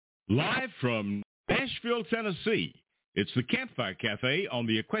Live from Nashville, Tennessee, it's the Campfire Cafe on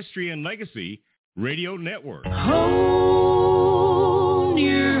the Equestrian Legacy Radio Network. Hold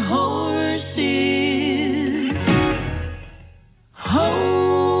your horses. Hold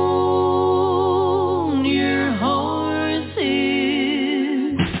your horses.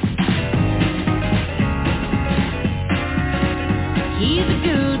 He's a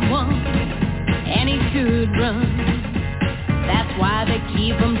good one, and he could run. That's why they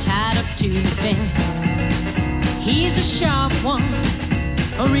keep him tied up to the fence. He's a sharp one,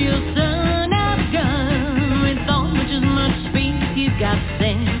 a real son of a gun, with almost as much speed as he's got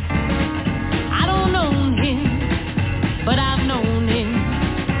sense. I don't know him, but I've known him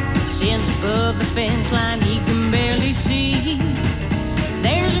since above the fence line he can barely see.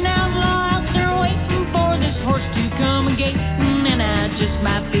 There's an outlaw out there waiting for this horse to come a-gating, and I just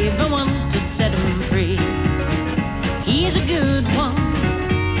might be the one to set him free. He's a good one,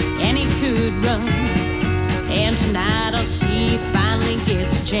 and he could run, and tonight I'll see if he finally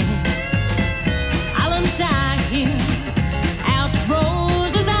gets a chance. I'll untie him, out the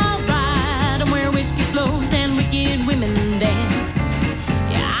roses I'll ride, and where whiskey flows and wicked women dance.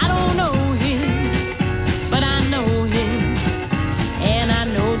 Yeah, I don't know him, but I know him, and I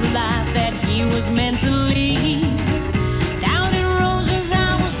know the life that he was meant to lead. Down in roses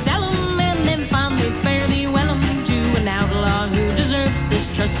I will sell him, and then finally fare thee well to an outlaw who deserves this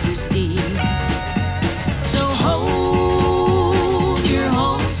trusty steed. So hold your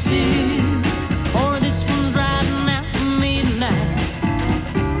horses, for this one's riding out to midnight.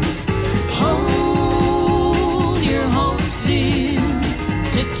 Hold your horses,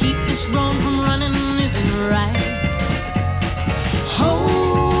 to keep this roan from running isn't right.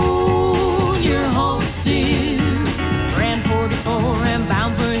 Hold your horses, ran 44 and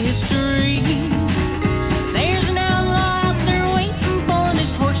bound for history. There's an outlaw out there waiting for this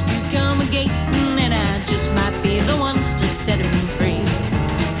horse to come a-gating, and I just might be the one to set him free.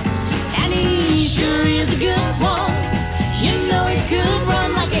 And he sure is a good one. You know he could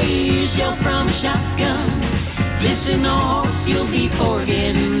run like a shell from a shotgun. This is no horse you'll be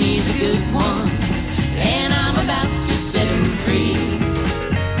forgetting. He's a good one, and I'm about to set him free.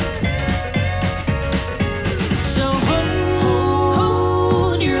 So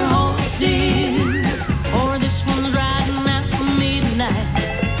hold your horses, for this one's riding out to midnight.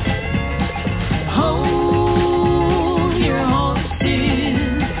 Hold your horses,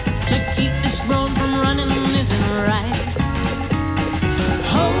 to keep this road from running isn't right.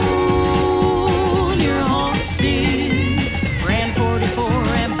 Hold your horses, ran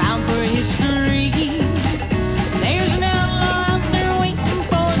 44 and bound for history. There's an outlaw out there waiting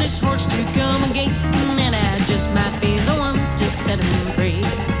for this horse to come a-gating, and I just might be the one to set him free.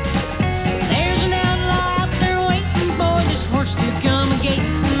 There's an outlaw out there waiting for this horse to come a-gating,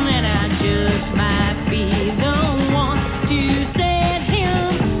 and I just might be the one to set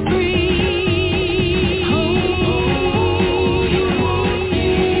him free.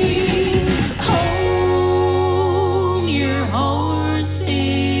 Hold your horses.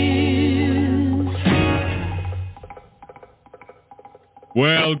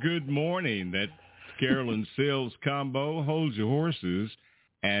 Well, good morning. That's Carolyn Sills combo, Hold Your Horses.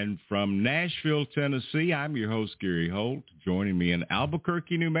 And from Nashville, Tennessee, I'm your host, Gary Holt. Joining me in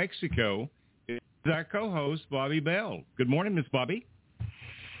Albuquerque, New Mexico is our co-host, Bobbi Bell. Good morning, Miss Bobbi.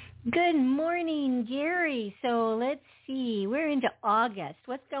 Good morning, Gary. So let's see. We're into August.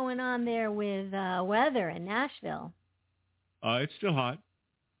 What's going on there with weather in Nashville? It's still hot.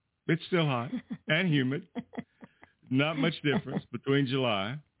 It's still hot and humid. Not much difference between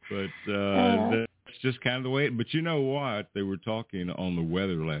July, but that's just kind of the way. But you know what? They were talking on the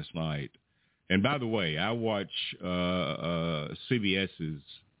weather last night. And by the way, I watch CBS's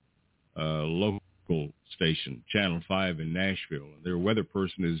local station, Channel 5 in Nashville. Their weather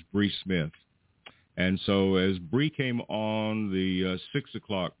person is Bree Smith. And so as Bree came on the 6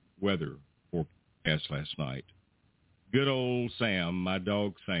 o'clock weather forecast last night, good old Sam, my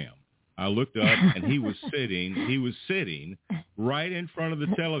dog Sam, I looked up and he was sitting right in front of the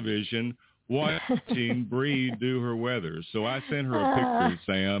television watching Bree do her weather. So I sent her a picture of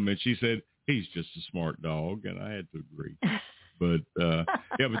Sam, and she said, he's just a smart dog, and I had to agree. But, but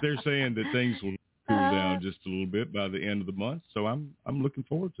they're saying that things will cool down just a little bit by the end of the month, so I'm looking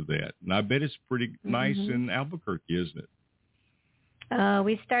forward to that. And I bet it's pretty nice in Albuquerque, isn't it?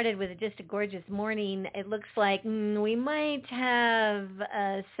 We started with just a gorgeous morning. It looks like we might have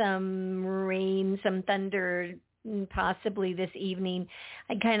some rain, some thunder, possibly this evening.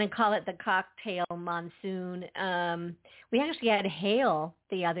 I kind of call it the cocktail monsoon. We actually had hail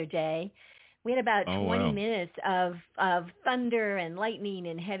the other day, We had about 20 wow. minutes of thunder and lightning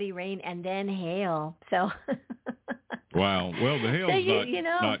and heavy rain and then hail. So Wow. Well, the hail's so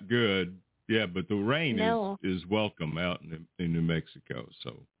not good. Yeah, but the rain is welcome out in New Mexico.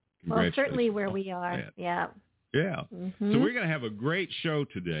 So congratulations. Well, certainly where we are. That. Yeah. Yeah. Mm-hmm. So we're going to have a great show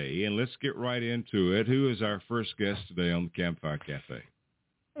today, and let's get right into it. Who is our first guest today on the Campfire Cafe?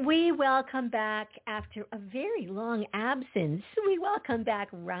 We welcome back, after a very long absence, we welcome back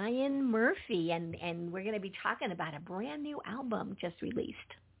Ryan Murphey, and we're going to be talking about a brand new album just released.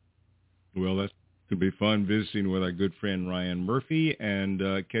 Well, that's going to be fun visiting with our good friend Ryan Murphey and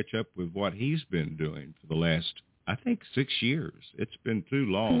catch up with what he's been doing for the last, I think, 6 years. It's been too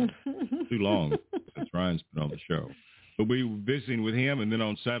long since Ryan's been on the show. But we were visiting with him, and then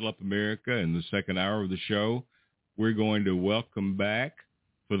on Saddle Up America in the second hour of the show, we're going to welcome back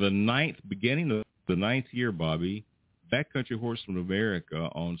for the beginning of the ninth year, Bobbi, Backcountry Horsemen of America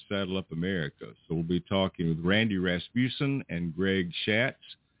on Saddle Up America. So we'll be talking with Randy Rasmussen and Greg Schatz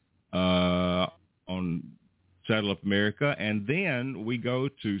on Saddle Up America. And then we go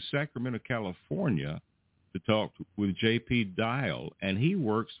to Sacramento, California to talk with J.P. Dyal. And he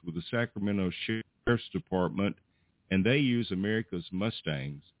works with the Sacramento Sheriffs Department, and they use America's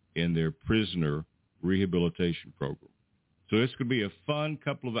Mustangs in their prisoner rehabilitation program. So it's going to be a fun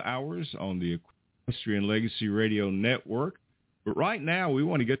couple of hours on the Equestrian Legacy Radio Network. But right now, we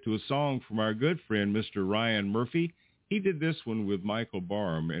want to get to a song from our good friend, Mr. Ryan Murphey. He did this one with Michael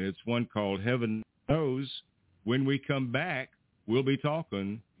Barham, and it's one called Heaven Knows. When we come back, we'll be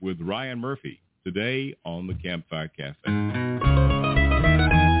talking with Ryan Murphey today on the Campfire Cafe.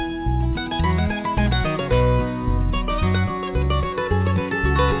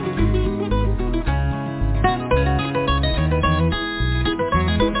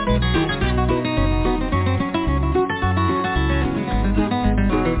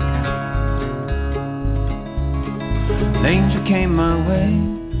 Came my way,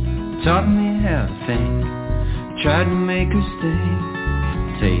 taught me how to think, tried to make her stay,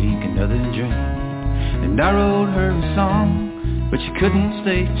 take another drink. And I wrote her a song, but she couldn't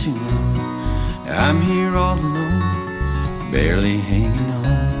stay too long. I'm here all alone, barely hanging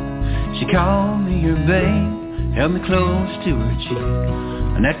on. She called me her babe, held me close to her cheek.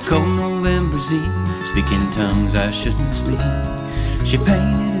 On that cold November's eve, speaking tongues I shouldn't speak. She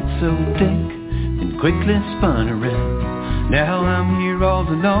painted it so thick, then quickly spun around. Now I'm here all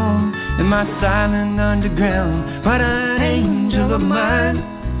alone in my silent underground. But an angel of mine,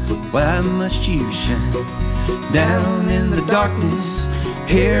 why must you shine down in the darkness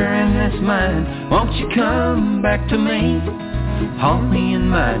here in this mine? Won't you come back to me, haunt me in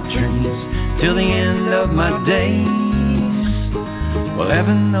my dreams till the end of my days? Well,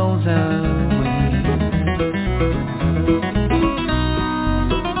 heaven knows I'll wait.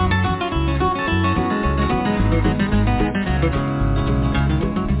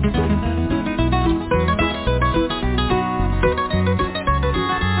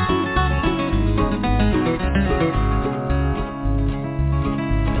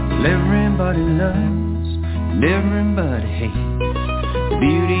 Everybody loves and everybody hates the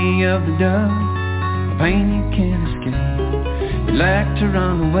beauty of the dove, a pain you can't escape. You like to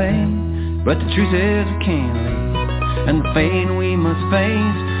run away, but the truth is we can't leave, and the fate we must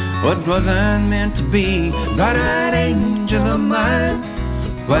face, what wasn't meant to be. Bright-eyed angel of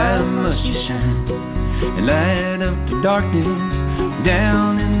mine, why must you shine and light up the darkness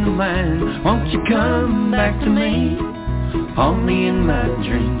down in the mine? Won't you come back to me, haunt me in my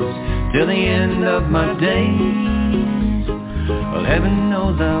dreams till the end of my days? Well, heaven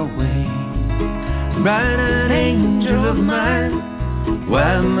knows I'll wait. Bright-eyed angel of mine,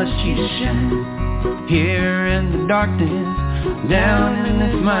 why must you shine here in the darkness down in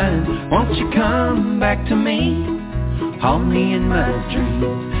this mine? Won't you come back to me, haunt me in my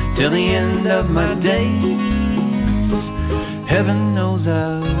dreams till the end of my days? Heaven knows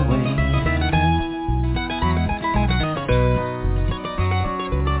I'll wait.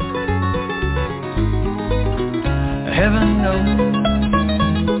 Heaven knows.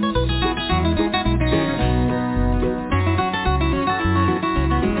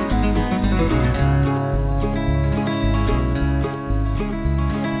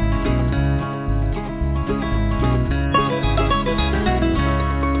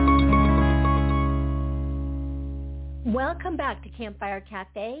 Welcome back to Campfire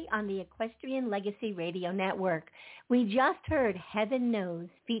Cafe on the Equestrian Legacy Radio Network. We just heard Heaven Knows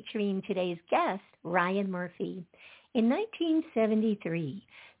featuring today's guest, Ryan Murphey. In 1973,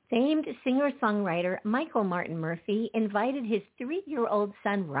 famed singer-songwriter Michael Martin Murphey invited his 3-year-old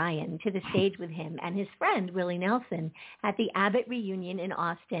son Ryan to the stage with him and his friend Willie Nelson at the Abbott reunion in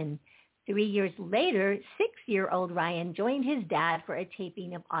Austin. 3 years later, 6-year-old Ryan joined his dad for a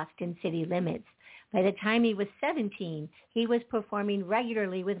taping of Austin City Limits. By the time he was 17, he was performing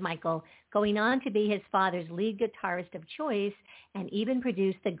regularly with Michael, going on to be his father's lead guitarist of choice, and even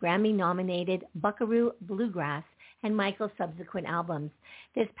produced the Grammy-nominated Buckaroo Bluegrass and Michael's subsequent albums.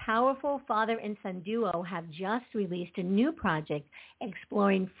 This powerful father and son duo have just released a new project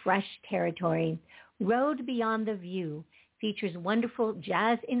exploring fresh territory. Road Beyond the View features wonderful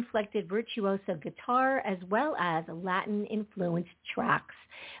jazz-inflected virtuoso guitar as well as Latin-influenced tracks.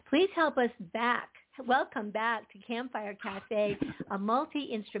 Please help us welcome back to Campfire Cafe, a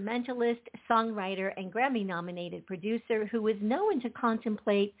multi-instrumentalist, songwriter, and Grammy-nominated producer who is known to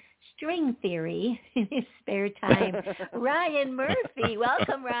contemplate string theory in his spare time, Ryan Murphey.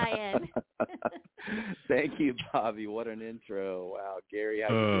 Welcome, Ryan. Thank you, Bobbi. What an intro. Wow, Gary.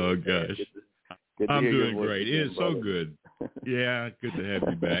 Oh, gosh. I'm doing great. It is so good. Yeah, good to have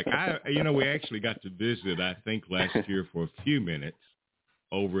you back. We actually got to visit, I think, last year for a few minutes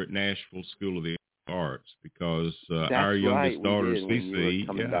over at Nashville School of the Arts because our youngest daughter, Cece,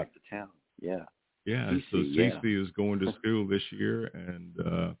 coming back to town. Yeah. Yeah, so Cece is going to school this year,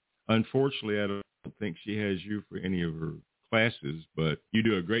 and unfortunately, I don't think she has you for any of her classes, but you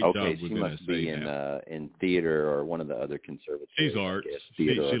do a great job with NSA. She must be in theater or one of the other conservatories. She's arts.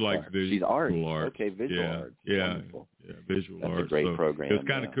 She likes visual She's arts. arts. Okay, visual arts. Yeah, visual That's arts. A great program. It was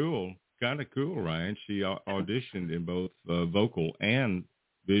kind of cool. Kind of cool, Ryan. She auditioned in both vocal and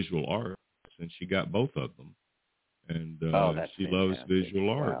visual arts, and she got both of them. And she loves visual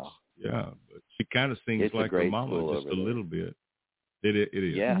arts. Wow. Yeah, but she kind of sings like her mama just a little bit. It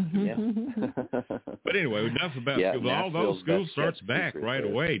is. Yeah. But anyway, enough about school. All those school starts back right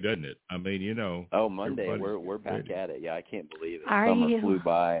away, doesn't it? I mean, Oh, Monday we're back at it. Yeah, I can't believe it. Are Summer you? flew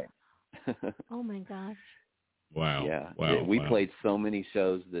by. Oh my gosh. Wow. Yeah. Wow. We played so many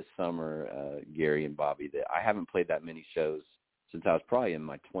shows this summer, Gary and Bobbi, that I haven't played that many shows since I was probably in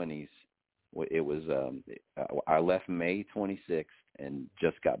my 20s. It was I left May 26th and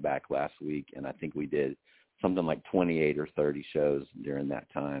just got back last week, and I think we did something like 28 or 30 shows during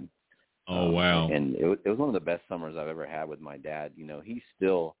that time. Oh, wow. And it was one of the best summers I've ever had with my dad. He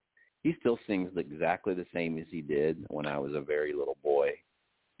still sings exactly the same as he did when I was a very little boy.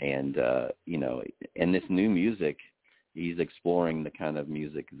 And, and this new music, he's exploring the kind of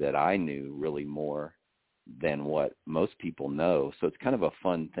music that I knew really more than what most people know. So it's kind of a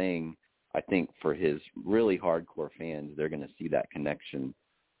fun thing, I think, for his really hardcore fans. They're going to see that connection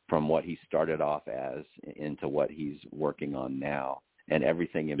from what he started off as into what he's working on now and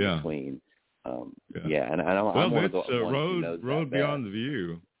everything in between. And I'm one of the ones who knows Road Beyond the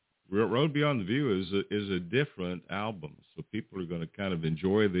View. Road Beyond the View is a different album, so people are going to kind of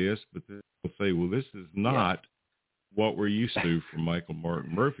enjoy this, but they'll say, well, this is not what we're used to from Michael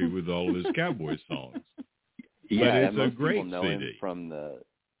Martin Murphey with all of his cowboy songs. Yeah, but it's a great know CD. Him from the.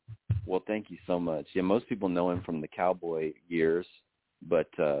 Well, thank you so much. Yeah, most people know him from the cowboy years, but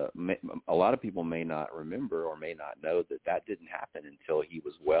a lot of people may not remember or may not know that didn't happen until he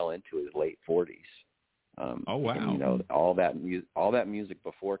was well into his late 40s. Oh, wow. And, all that music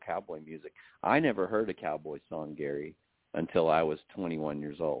before cowboy music. I never heard a cowboy song, Gary, until I was 21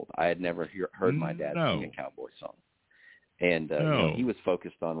 years old. I had never heard my dad sing a cowboy song. And he was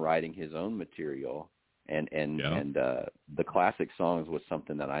focused on writing his own material, and the classic songs was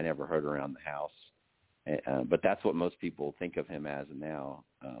something that I never heard around the house. But that's what most people think of him as now.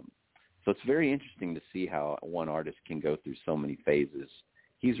 So it's very interesting to see how one artist can go through so many phases.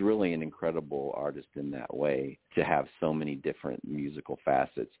 He's really an incredible artist in that way, to have so many different musical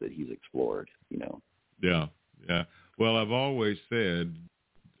facets that he's explored, Yeah. Well, I've always said,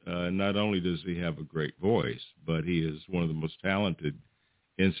 not only does he have a great voice, but he is one of the most talented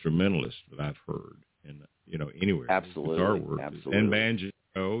instrumentalists that I've heard, anywhere. Absolutely. Guitar work. Absolutely. And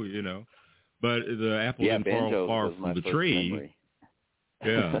banjo, But the apple didn't fall far from the tree. Memory.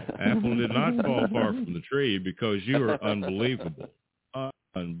 Yeah, apple did not fall far from the tree because you are unbelievable.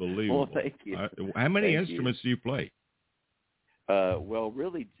 Unbelievable. Well, thank you. How many instruments do you play? Well,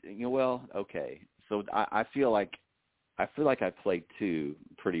 really, okay. So I feel like I play two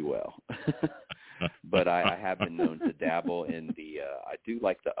pretty well, but I have been known to dabble in the. I do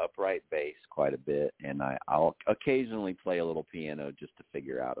like the upright bass quite a bit, and I'll occasionally play a little piano just to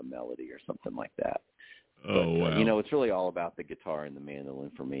figure out a melody or something like that. Oh, but, wow. It's really all about the guitar and the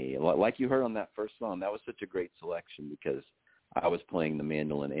mandolin for me. Like you heard on that first song, that was such a great selection because I was playing the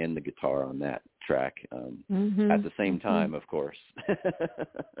mandolin and the guitar on that track at the same time, of course.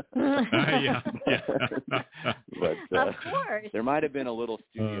 Yeah. But of course, there might have been a little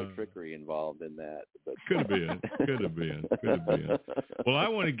studio trickery involved in that. But Could have been. Well, I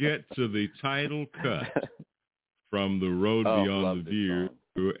want to get to the title cut from The Road Beyond the View,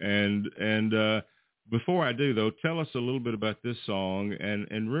 and before I do, though, tell us a little bit about this song,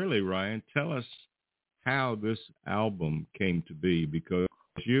 and really, Ryan, tell us how this album came to be, because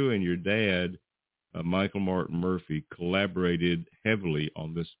you and your dad, Michael Martin Murphey, collaborated heavily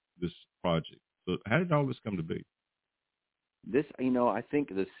on this project. So how did all this come to be? This, I think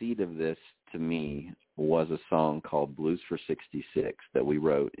the seed of this, to me, was a song called Blues for 66 that we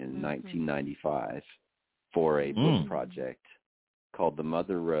wrote in 1995 for a book project called The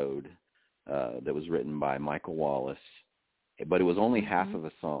Mother Road that was written by Michael Wallace. But it was only half of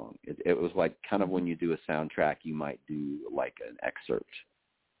a song. It was like kind of when you do a soundtrack, you might do like an excerpt.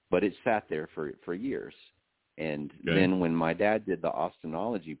 But it sat there for years. And then when my dad did the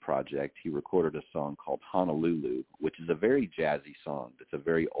Austinology project, he recorded a song called Honolulu, which is a very jazzy song. It's a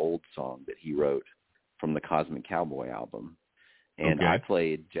very old song that he wrote from the Cosmic Cowboy album. And I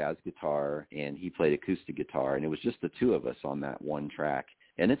played jazz guitar, and he played acoustic guitar, and it was just the two of us on that one track.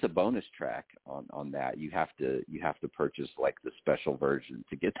 And it's a bonus track on that. You have to purchase like the special version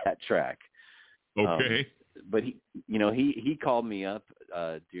to get that track. Okay. But he called me up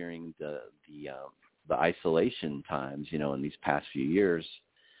during the isolation times, in these past few years,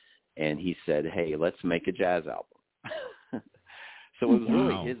 and he said, "Hey, let's make a jazz album." So it was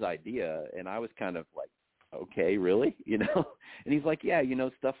really his idea, and I was kind of like, "Okay, really?" And he's like, "Yeah,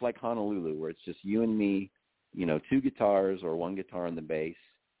 stuff like Honolulu, where it's just you and me, two guitars or one guitar and the bass."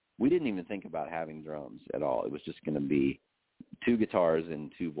 We didn't even think about having drums at all. It was just going to be two guitars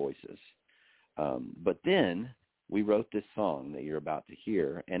and two voices. But then we wrote this song that you're about to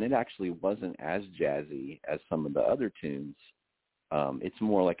hear, and it actually wasn't as jazzy as some of the other tunes. It's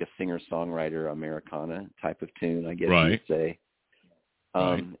more like a singer-songwriter Americana type of tune, I guess you'd say.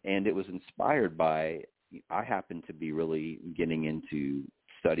 And it was inspired by, I happened to be really getting into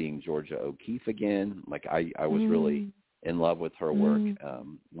studying Georgia O'Keeffe again. Like I was really in love with her work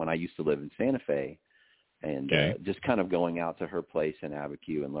when I used to live in Santa Fe, and just kind of going out to her place in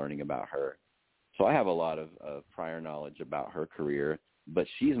Abiquiu and learning about her. So I have a lot of prior knowledge about her career, but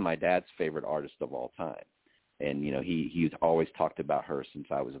she's my dad's favorite artist of all time. And, he's always talked about her since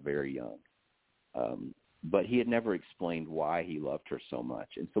I was very young. But he had never explained why he loved her so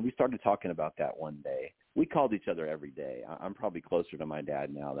much. And so we started talking about that one day. We called each other every day. I'm probably closer to my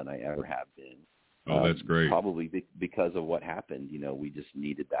dad now than I ever have been. Oh, that's great. Probably because of what happened. We just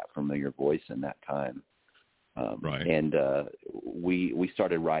needed that familiar voice in that time. And we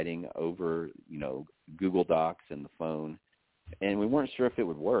started writing over, Google Docs and the phone, and we weren't sure if it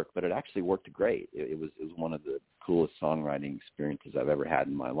would work, but it actually worked great. It was one of the coolest songwriting experiences I've ever had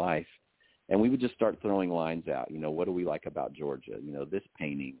in my life. And we would just start throwing lines out. What do we like about Georgia? This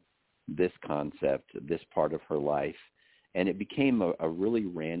painting, this concept, this part of her life. And it became a really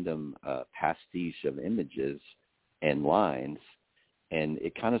random pastiche of images and lines, and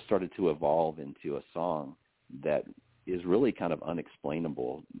it kind of started to evolve into a song that is really kind of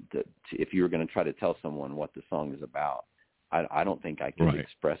unexplainable. If you were going to try to tell someone what the song is about, I don't think I could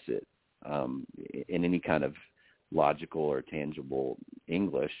express it in any kind of logical or tangible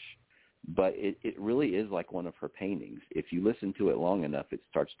English. But it really is like one of her paintings. If you listen to it long enough, it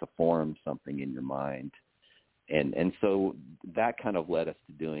starts to form something in your mind. And so that kind of led us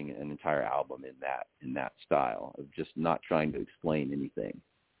to doing an entire album in that style of just not trying to explain anything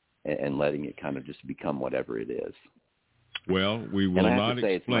and letting it kind of just become whatever it is. Well, we will not explain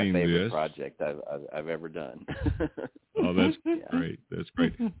this. It's my favorite project I've ever done. Oh, that's great. That's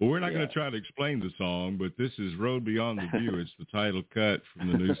great. Well, we're not going to try to explain the song, but this is Road Beyond the View. It's the title cut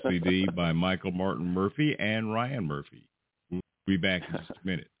from the new CD by Michael Martin Murphey and Ryan Murphey. We'll be back in just a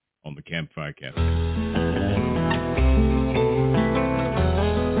minute on the Campfire Cafe.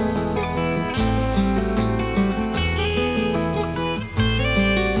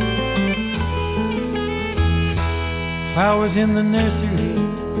 Flowers in the nursery,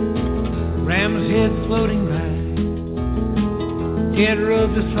 ram's head floating by, dead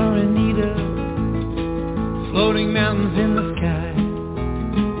roses for Anita, floating mountains in the sky,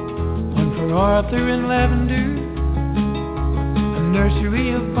 one for Arthur and Lavender, a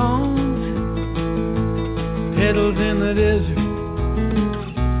nursery of bones, petals in the desert,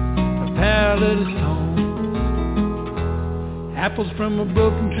 a pallet of stone, apples from a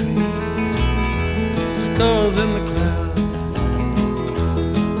broken tree, skulls in the clouds,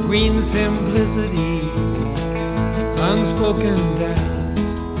 green simplicity, unspoken doubt.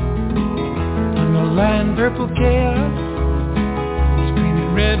 Underlying purple chaos,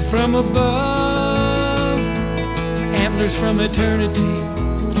 screaming red from above. Antlers from eternity,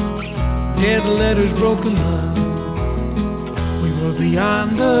 dead letters, broken love. We were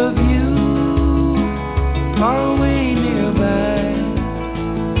beyond the view, far away nearby.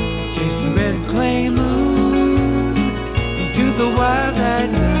 Chase the red clay moon into the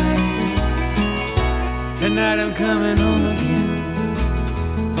wild-eyed night. Tonight I'm coming home again,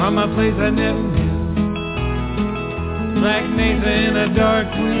 from a place I never knew. Black mesa in a dark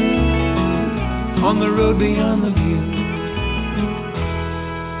wind, on the road beyond the view.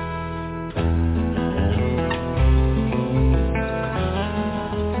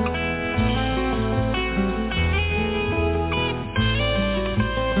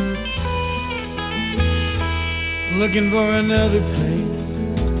 Looking for another place,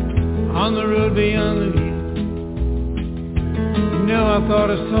 on the road beyond the view. You know, I thought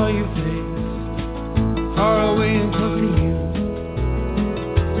I saw your face, far away and close to you.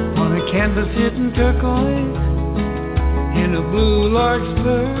 On a canvas hitting turquoise, in a blue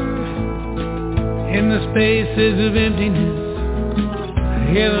larkspur, in the spaces of emptiness, I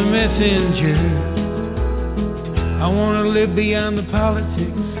hear the messenger. I want to live beyond the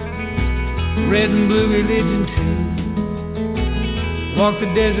politics, red and blue religion too. Walk the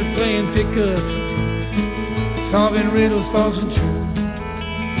desert playing pickups, solving riddles, false and true.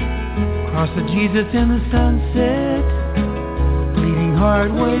 Cross the Jesus in the sunset, bleeding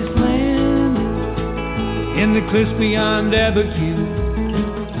heart wasteland. In the cliffs beyond Abiquiu,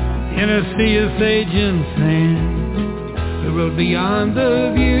 in a sea of sage and sand. The road beyond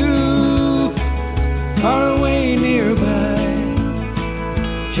the view, far away nearby.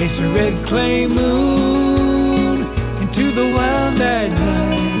 Chase a red clay moon into the wild-eyed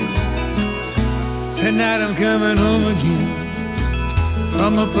night. Tonight I'm coming home again,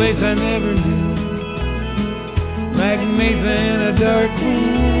 from a place I never knew. Black mesa in a dark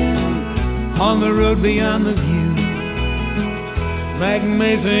wind, on the road beyond the view. Black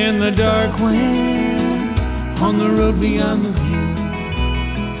mesa in the dark wind, on the road beyond the view.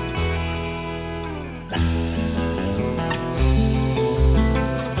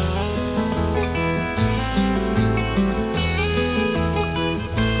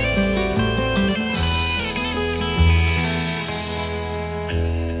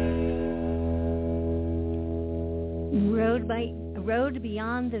 Road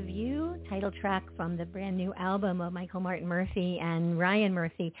Beyond the View, title track from the brand new album of Michael Martin Murphey and Ryan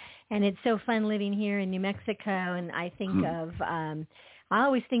Murphy. And it's so fun living here in New Mexico. And I think I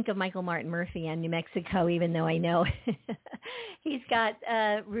always think of Michael Martin Murphy and New Mexico, even though I know he's got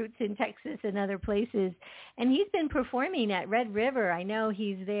roots in Texas and other places. And he's been performing at Red River. I know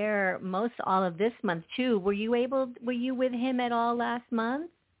he's there most all of this month too. Were you with him at all last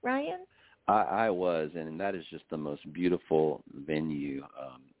month, Ryan? I was, and that is just the most beautiful venue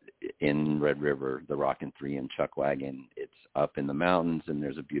in Red River, the Rockin' 3M Chuck Wagon. It's up in the mountains, and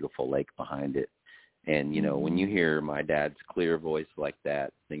there's a beautiful lake behind it. And, you know, when you hear my dad's clear voice like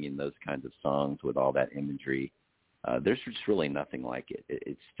that, singing those kinds of songs with all that imagery, there's just really nothing like it.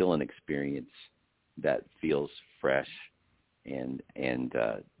 It's still an experience that feels fresh and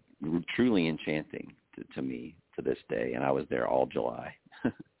truly enchanting to me to this day. And I was there all July.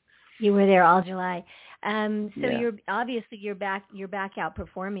 You were there all July. So yeah. you're back out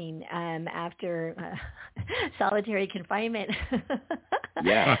performing after solitary confinement.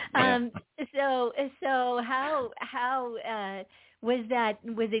 Yeah. So how was that?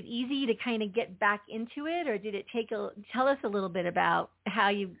 Was it easy to kind of get back into it, or did it tell us a little bit about how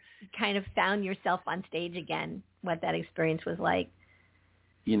you kind of found yourself on stage again, what that experience was like?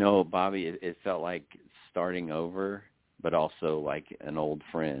 You know, Bobbi, it felt like starting over, but also like an old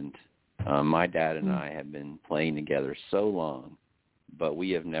friend. My dad and I have been playing together so long, but we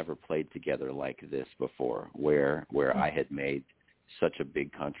have never played together like this before, where I had made such a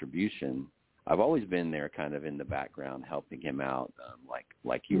big contribution. I've always been there kind of in the background helping him out,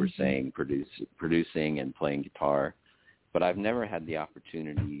 like you were saying, producing and playing guitar. But I've never had the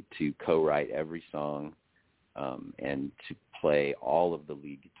opportunity to co-write every song and to play all of the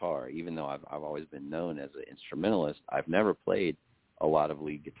lead guitar. Even though I've always been known as an instrumentalist, I've never played a lot of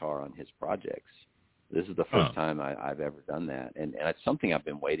lead guitar on his projects. This is the first time I've ever done that. And it's something I've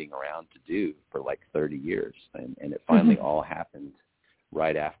been waiting around to do for like 30 years. And it finally all happened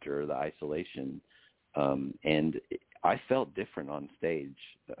right after the isolation. And I felt different on stage.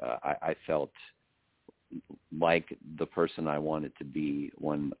 I felt like the person I wanted to be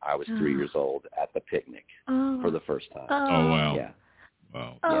when I was 3 years old at the picnic for the first time. Oh, wow. Yeah.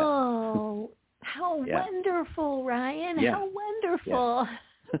 Wow. Oh, How wonderful, Ryan. Yeah. How wonderful.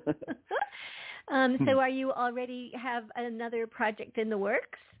 Yeah. So are you already have another project in the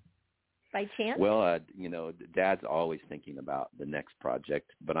works by chance? Well, Dad's always thinking about the next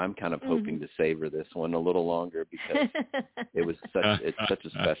project, but I'm kind of hoping to savor this one a little longer because it's such a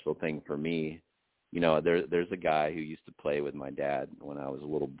special thing for me. There's a guy who used to play with my dad when I was a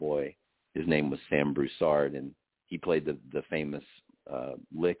little boy. His name was Sam Broussard, and he played the famous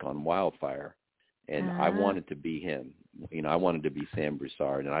lick on Wildfire. And I wanted to be him. I wanted to be Sam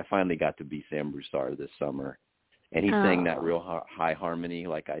Broussard, and I finally got to be Sam Broussard this summer. And he sang that real high harmony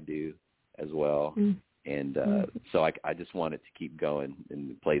like I do as well. And so I just wanted to keep going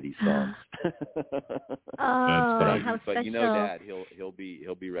and play these songs. How but special. Dad,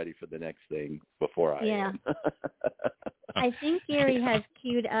 he'll be ready for the next thing before I am. I think Gary has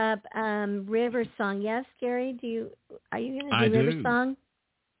queued up River Song. Yes, Gary, are you going to do River Song?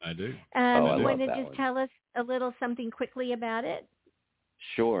 I do. You want to just tell us a little something quickly about it?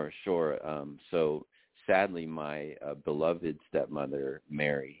 Sure. So sadly, my beloved stepmother,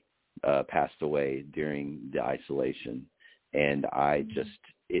 Mary, passed away during the isolation, and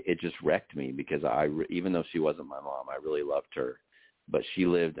it just wrecked me because even though she wasn't my mom, I really loved her, but she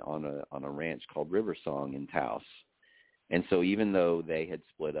lived on a ranch called River Song in Taos, and so even though they had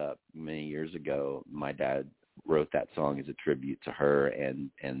split up many years ago, my dad wrote that song as a tribute to her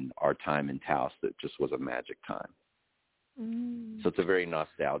and our time in Taos that just was a magic time. So it's a very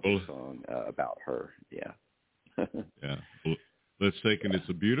nostalgic song about her. Yeah. Yeah. Well, let's take it. It's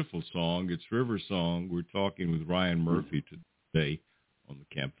a beautiful song. It's River Song. We're talking with Ryan Murphey today on the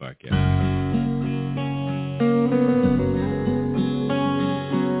Campfire Cast.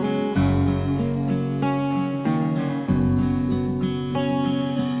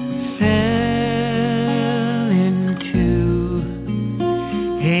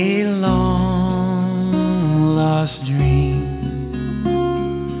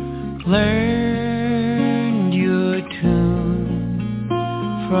 Learned your tune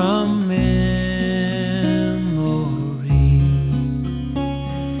from memory.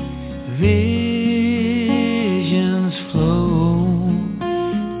 Visions flow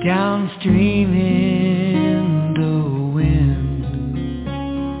downstream in the wind,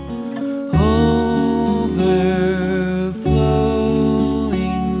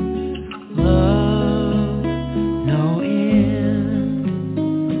 overflowing love, no end.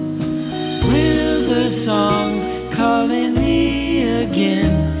 Song calling me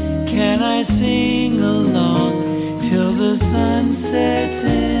again. Can I sing along till the sun sets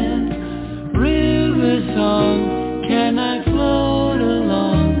in? River song, can I float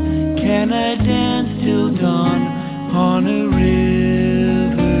along? Can I dance till dawn on a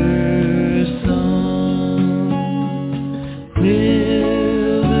river song? River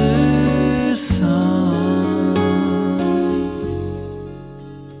song.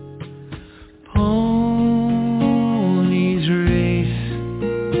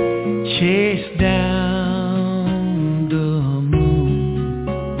 Chase down the moon,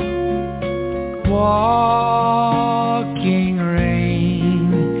 walking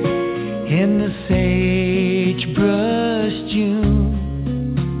rain in the sagebrush June,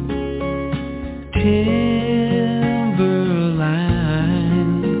 timberline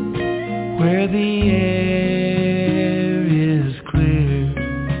where the air is clear,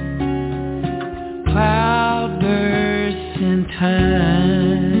 cloudbursts in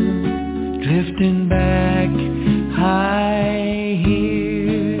time, drifting back high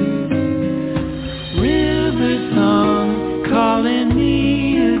here. River song calling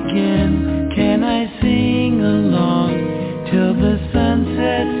me again. Can I sing along till the sun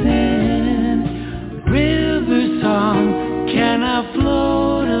sets in? River song, can I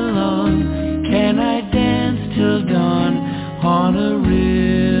float along? Can I dance till dawn on a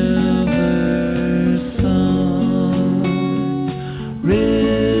river song?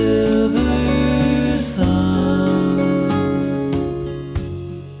 River song.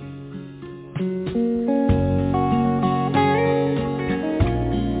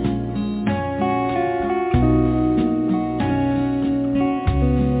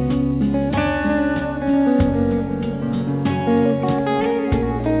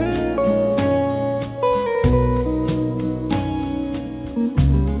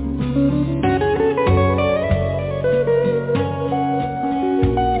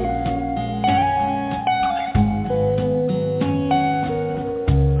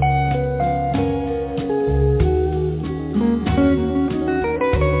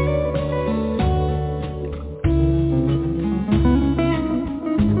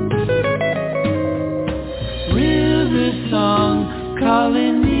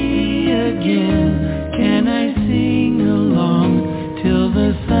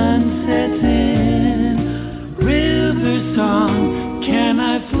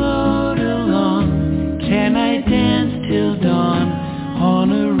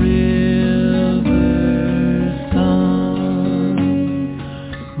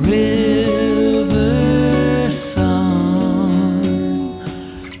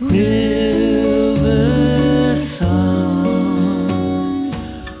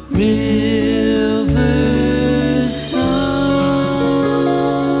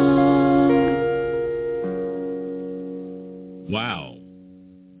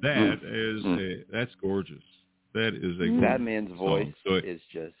 That's gorgeous. That is a that man's voice song. is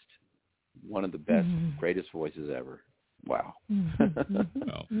just one of the best, greatest voices ever. Wow.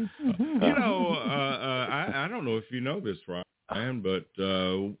 Well, I don't know if you know this, Ryan, but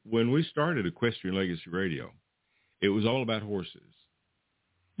when we started Equestrian Legacy Radio, it was all about horses.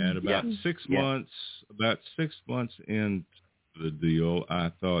 And about 6 months into the deal,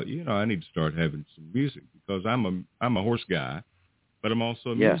 I thought, I need to start having some music because I'm a horse guy, but I'm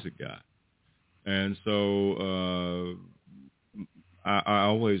also a music guy. And so I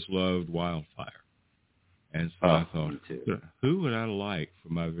always loved Wildfire. And so I thought, who would I like for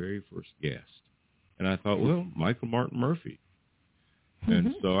my very first guest? And I thought, well, Michael Martin Murphey.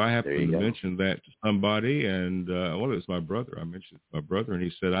 And so I happened to mention that to somebody, and it was my brother. I mentioned my brother, and he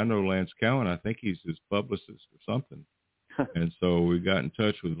said, I know Lance Cowan. I think he's his publicist or something. And so we got in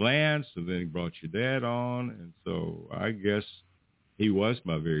touch with Lance, and then he brought your dad on. And so I guess he was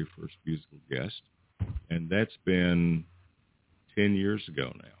my very first musical guest. And that's been 10 years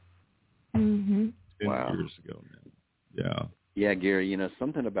ago now. 10 years ago now. Yeah. Yeah, Gary,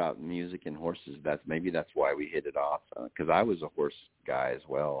 something about music and horses, that's why we hit it off, because I was a horse guy as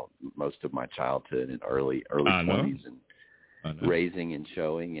well most of my childhood and early 20s and raising and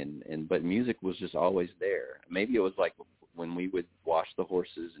showing, but music was just always there. Maybe it was like when we would wash the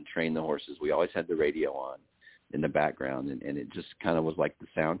horses and train the horses, we always had the radio on in the background, and it just kind of was like the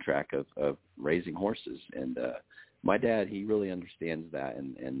soundtrack of raising horses. And my dad, he really understands that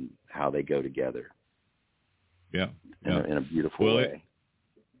and how they go together. Yeah. In a beautiful way.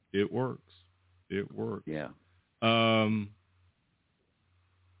 It works. It works. Yeah.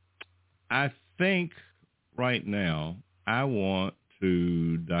 I think right now I want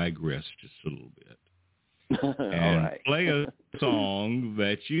to digress just a little bit and play a song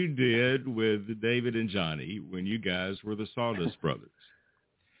that you did with David and Johnny when you guys were the Sawdust Brothers.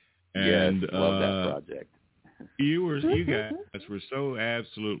 And love that project. You guys were so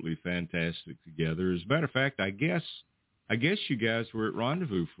absolutely fantastic together. As a matter of fact, I guess you guys were at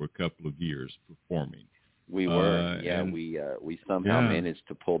Rendezvous for a couple of years performing. We were, we somehow managed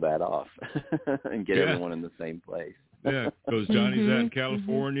to pull that off and get everyone in the same place. Yeah, because Johnny's out in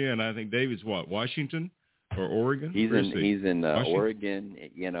California, and I think David's Washington or Oregon? He's in Oregon,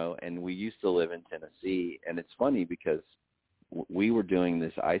 and we used to live in Tennessee, and it's funny because we were doing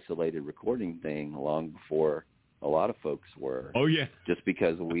this isolated recording thing long before a lot of folks were. Oh, yeah. Just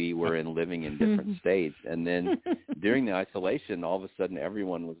because we were living in different states. And then during the isolation, all of a sudden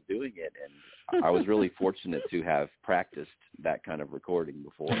everyone was doing it. And I was really fortunate to have practiced that kind of recording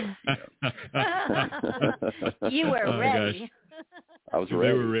before. You were ready. I was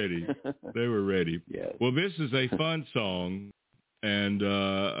ready. They were ready. Yes. Well, this is a fun song. And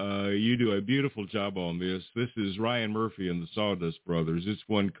you do a beautiful job on this. This is Ryan Murphy and the Sawdust Brothers. It's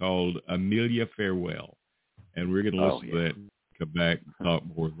one called Amelia Farewell. And we're going to listen to that and come back and talk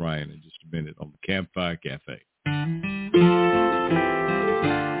more with Ryan in just a minute on the Campfire Cafe.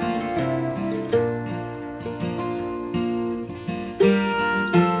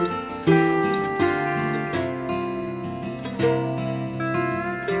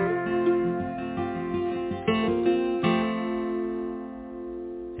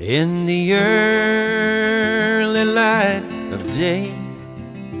 In the early light of day,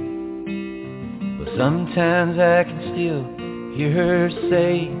 but sometimes I can still hear her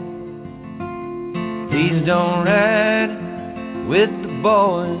say, please don't ride with the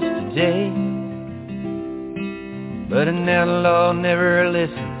boys today. But an outlaw never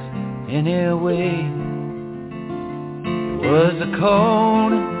listens anyway. It was a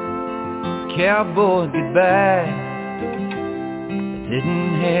cold cowboy goodbye.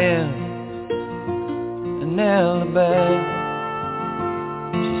 Didn't have an alibi.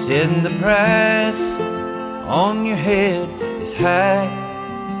 She said the price on your head is high.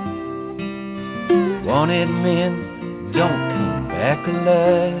 Wanted men don't come back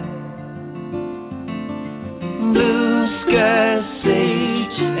alive. Blue sky,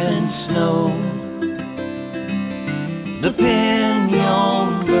 sage and snow, the pinyon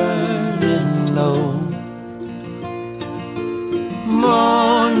burning low.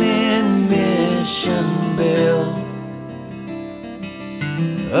 Morning mission bell,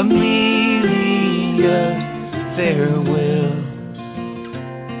 Amelia, farewell,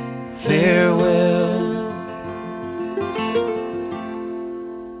 farewell.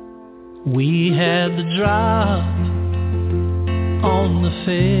 We had the drop on the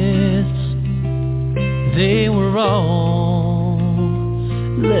fence. They were all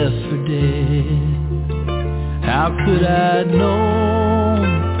left for dead. How could I know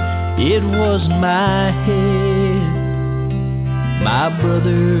it was my head my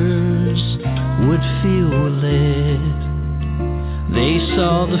brothers would feel led. They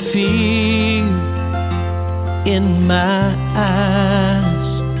saw the fear in my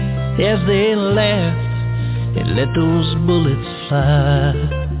eyes as they laughed and let those bullets fly.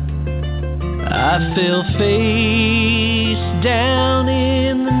 I fell face down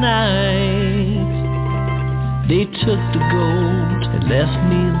in the night. They took the gold and left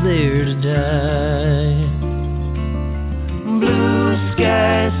me there to die. Blue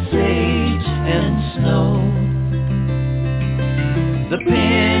sky, sage, and snow, the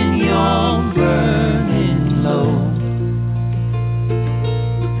pinyon burning low,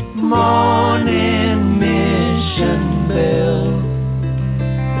 morning mission bell,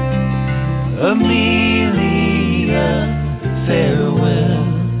 Amelia, farewell,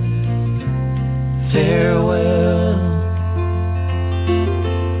 farewell,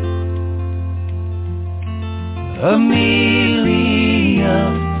 Amelia,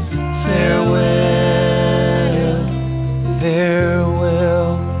 farewell,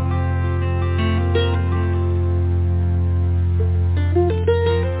 farewell.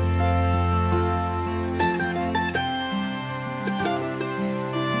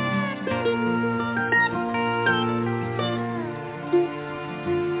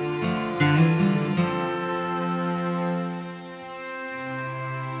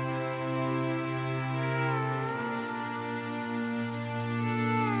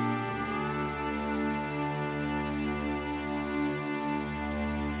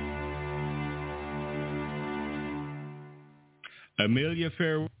 Amelia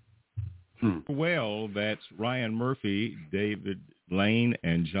Farewell, that's Ryan Murphey, David Lane,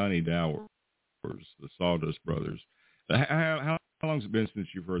 and Johnny Dowers, the Sawdust Brothers. How long has it been since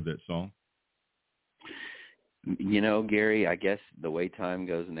you've heard that song? You know, Gary, I guess the way time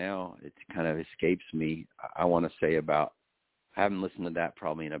goes now, it kind of escapes me. I want to say I haven't listened to that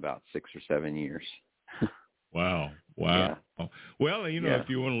probably in about 6 or 7 years. Wow. Yeah. Well, you know, if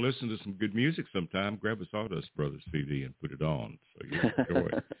you want to listen to some good music sometime, grab a Sawdust Brothers CD and put it on, so you'll enjoy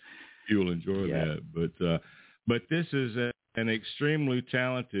it. You'll enjoy that. But this is an extremely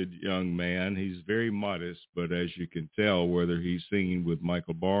talented young man. He's very modest, but as you can tell, whether he's singing with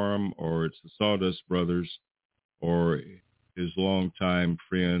Michael Barham or it's the Sawdust Brothers or his longtime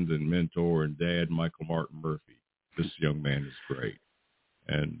friend and mentor and dad, Michael Martin Murphey, this young man is great.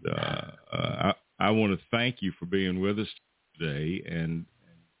 And I want to thank you for being with us today and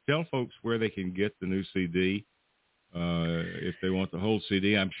tell folks where they can get the new CD. If they want the whole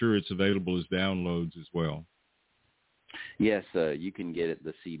CD, I'm sure it's available as downloads as well. Yes, you can get it,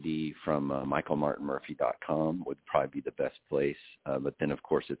 the CD from michaelmartinmurphy.com would probably be the best place. But then, of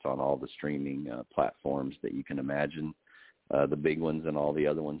course, it's on all the streaming platforms that you can imagine, the big ones and all the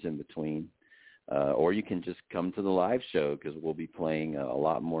other ones in between. Or you can just come to the live show because we'll be playing a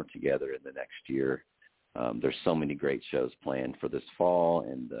lot more together in the next year. There's so many great shows planned for this fall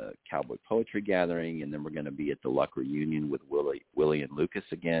and the Cowboy Poetry Gathering, and then we're going to be at the Luck Reunion with Willie and Lucas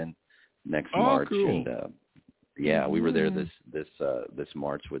again next March. Cool. And we were there this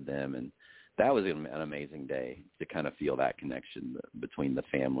March with them, and that was an amazing day to kind of feel that connection between the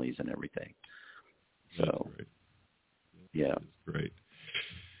families and everything. So, that's great. Yeah, that's great.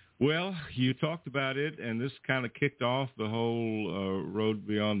 Well, you talked about it, and this kind of kicked off the whole Road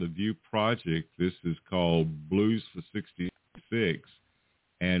Beyond the View project. This is called Blues for 66,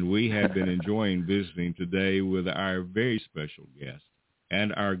 and we have been enjoying visiting today with our very special guest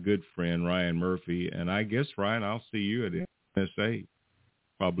and our good friend, Ryan Murphey. And I guess, Ryan, I'll see you at NSA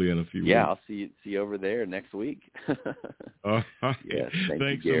probably in a few weeks. Yeah, I'll see you over there next week. Yes,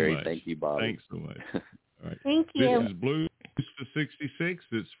 thank you, Gary. So much. Thank you, Bobbi. Thanks so much. All right. Thank you. This is Blues for 66.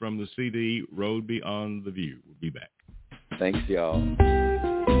 It's from the CD Road Beyond the View. We'll be back. Thanks, y'all.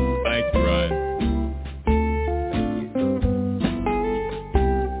 Thanks, Ryan.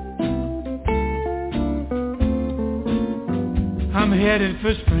 I'm headed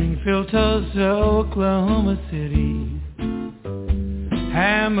for Springfield, Tulsa, Oklahoma City,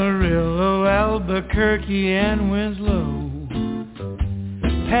 Amarillo, Albuquerque, and Winslow.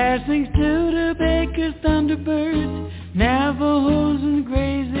 Passing Studebaker, Thunderbirds, Navajos and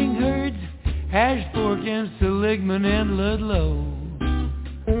grazing herds, Ash Fork and Seligman and Ludlow.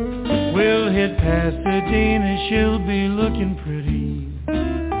 We'll hit Pasadena, she'll be looking pretty.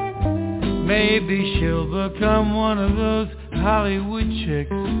 Maybe she'll become one of those Hollywood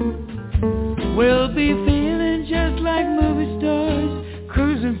chicks. We'll be feeling just like movie stars,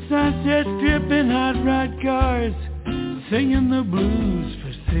 cruising Sunset Strip in hot rod cars, singing the blues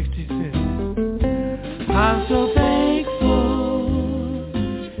for 66. I'm so thankful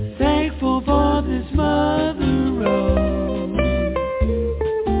for this mother road.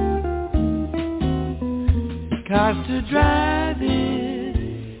 Cars to drive it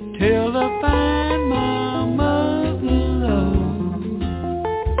till I find my mother low.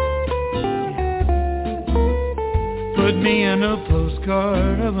 Put me in a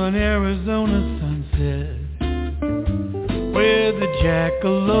postcard of an Arizona sunset with a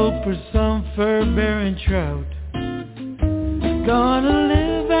jackalope or some fur-bearing trout. Gonna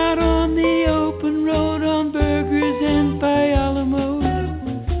live out on the open road on burgers and paella mode.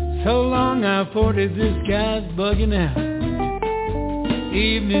 So long I-40, this guy's bugging out.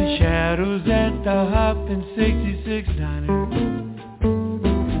 Evening shadows at the Hoppin' 66 diner.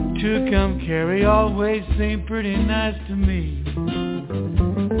 To come carry always seemed pretty nice to me.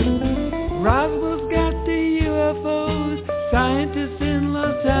 Roswell's got the UFOs, scientists in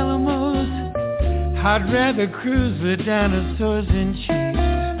Los Alamos. I'd rather cruise with dinosaurs and cheese.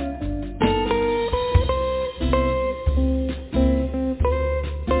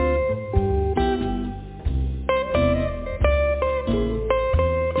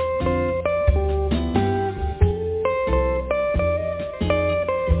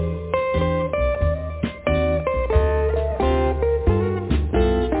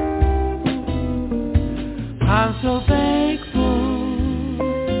 I'm so thankful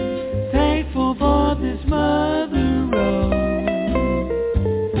for this mother road.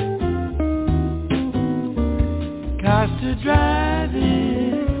 Cars to drive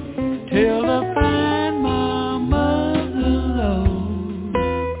it till I find my mother low.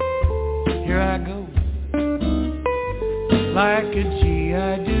 Here I go, like a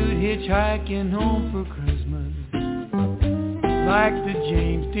GI dude hitchhiking home for Christmas. Like the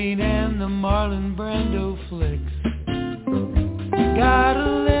James Dean and the Marlon Brando flicks. Got a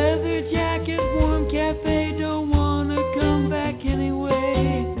leather jacket, warm cafe, don't wanna come back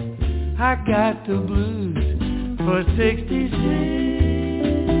anyway. I got the blues for 66.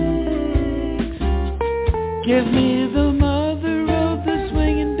 Give me the mother of the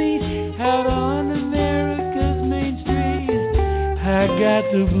swinging beat out on America's main street. I got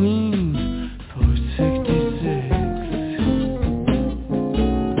the blues for 66.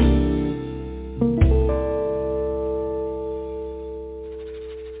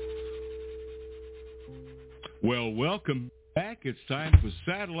 Well, welcome back. It's time for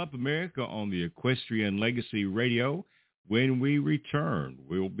Saddle Up America on the Equestrian Legacy Radio. When we return,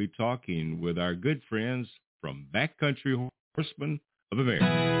 we'll be talking with our good friends from Backcountry Horsemen of America.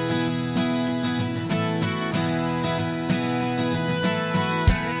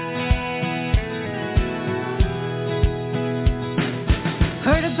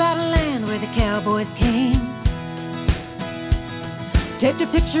 Heard about a land where the cowboys came. Take a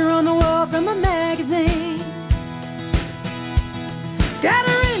picture on the wall from a magazine. Got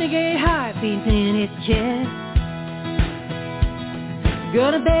a renegade heartbeat in its chest.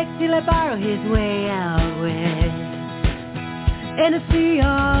 Gonna beg till I borrow his way out west. And a sea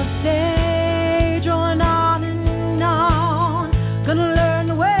of stage on and on. Gonna learn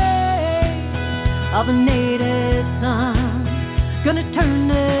the way of a native son. Gonna turn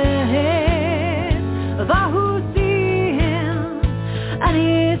the head of all who see him. And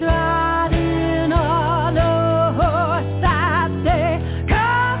he's riding on a horse, I say,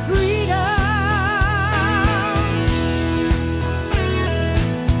 come freedom.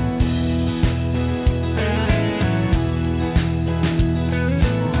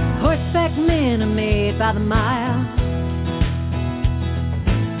 Horseback men are made by the mile.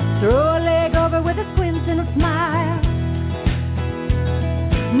 Throw a leg over with a squint and a smile.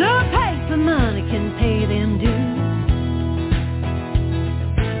 No price for money can pay them dues.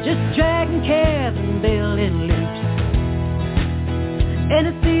 Just dragging calves and building loops. In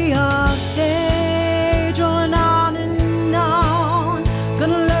a sea of stage on and on.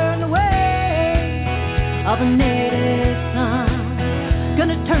 Gonna learn the way of a native son.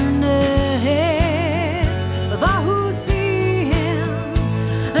 Gonna turn the head of all who see him.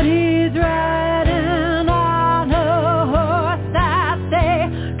 And he's riding on a horse that say,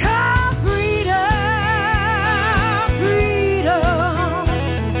 come freedom, freedom.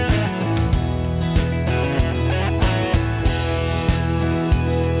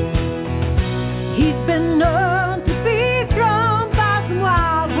 He's been known to be drawn by some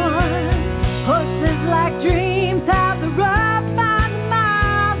wild ones. Horses like dreams have the rough by the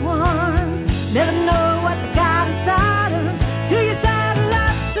mild ones. Never know what they got inside them till you saddle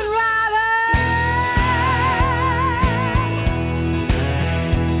up and ride 'em.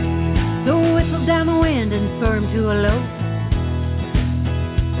 So whistle down the wind and firm to a low.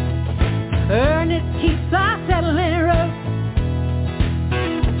 Earn its keep by settling rope.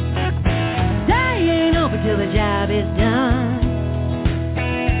 Day ain't over till the job is done.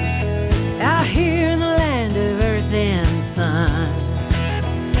 Out here in the land of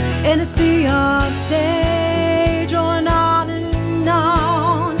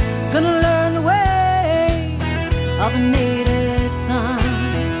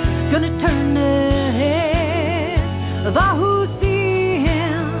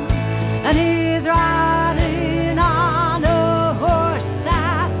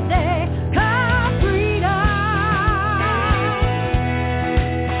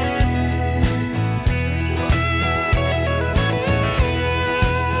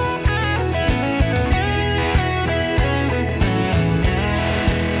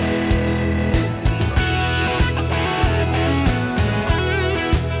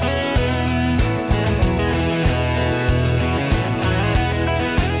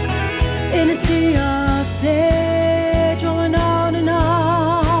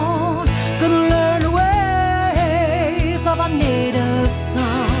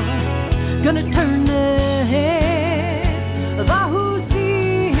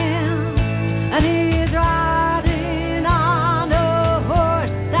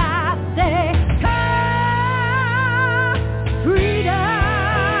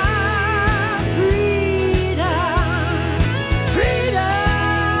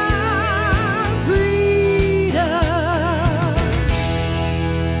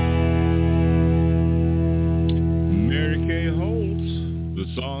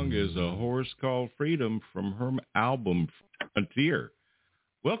song is A Horse Called Freedom from her album Frontier.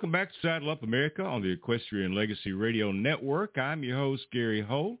 Welcome back to Saddle Up America on the Equestrian Legacy Radio Network. I'm your host, Gary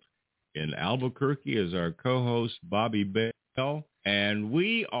Holt. In Albuquerque is our co-host, Bobbi Bell. And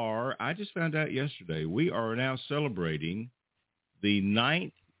we are, I just found out yesterday, we are now celebrating the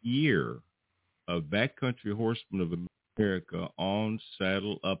 9th year of Backcountry Horsemen of America on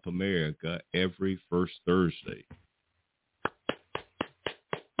Saddle Up America every first Thursday.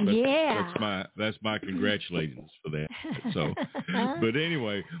 That's my congratulations for that. So, but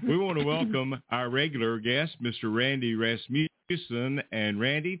anyway, we want to welcome our regular guest, Mr. Randy Rasmussen. And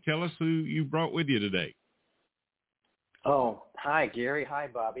Randy, tell us who you brought with you today. Oh, hi, Gary. Hi,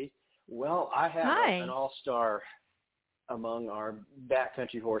 Bobbi. Well, I have an all-star among our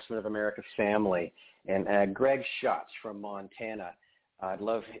Backcountry Horsemen of America family, and Greg Schatz from Montana. I'd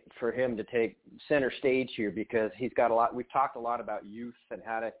love for him to take center stage here because he's got a lot. We've talked a lot about youth and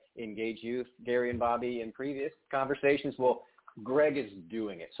how to engage youth, Gary and Bobbi, in previous conversations. Well, Greg is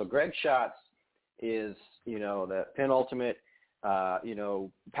doing it. So Greg Schatz is, the penultimate,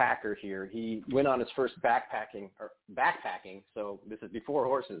 packer here. He went on his first backpacking. So this is before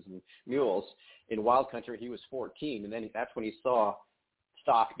horses and mules in wild country. He was 14, and then that's when he saw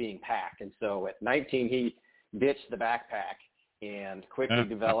stock being packed. And so at 19, he ditched the backpack and quickly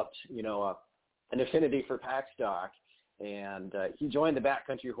developed, an affinity for pack stock. And he joined the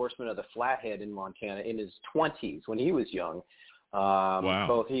Backcountry Horsemen of the Flathead in Montana in his 20s when he was young. Wow.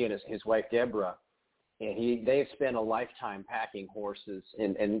 Both he and his wife, Deborah. And they've spent a lifetime packing horses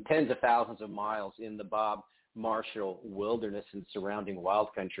and tens of thousands of miles in the Bob Marshall wilderness and surrounding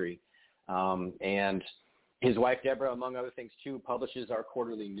wild country. And his wife, Deborah, among other things, too, publishes our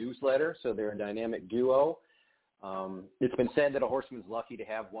quarterly newsletter. So they're a dynamic duo. It's been said that a horseman's lucky to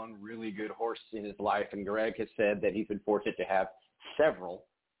have one really good horse in his life, and Greg has said that he's been fortunate to have several.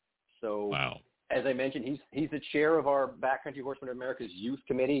 So, wow. As I mentioned, he's the chair of our Backcountry Horsemen of America's Youth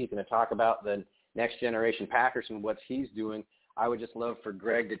Committee. He's going to talk about the next generation packers and what he's doing. I would just love for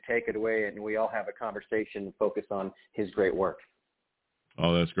Greg to take it away, and we all have a conversation and focus on his great work.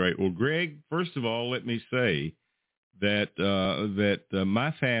 Oh, that's great. Well, Greg, first of all, let me say that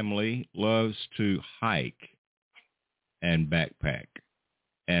my family loves to hike and backpack.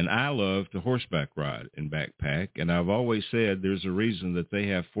 And I love to horseback ride and backpack. And I've always said there's a reason that they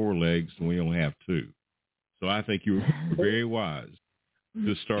have 4 legs and we only have 2. So I think you were very wise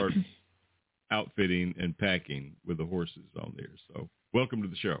to start outfitting and packing with the horses on there. So welcome to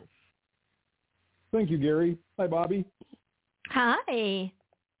the show. Thank you, Gary. Hi, Bobbi. Hi.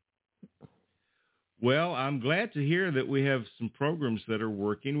 Well, I'm glad to hear that we have some programs that are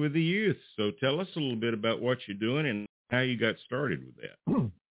working with the youth. So tell us a little bit about what you're doing and how you got started with that.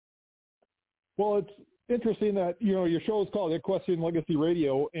 Well, it's interesting that, your show is called Equestrian Legacy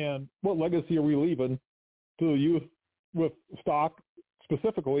Radio, and what legacy are we leaving to the youth with stock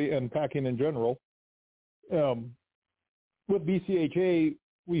specifically and packing in general? With BCHA,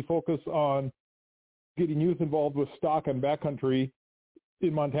 we focus on getting youth involved with stock and backcountry.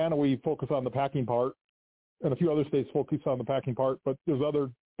 In Montana, we focus on the packing part, and a few other states focus on the packing part, but there's other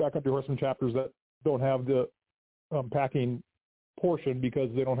backcountry horseman chapters that don't have the packing portion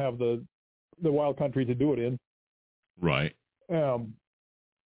because they don't have the wild country to do it in. Right.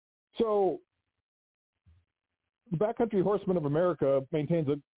 So the Backcountry Horsemen of America maintains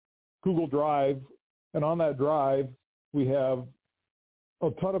a Google Drive, and on that drive we have a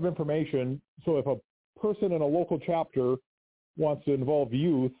ton of information. So if a person in a local chapter wants to involve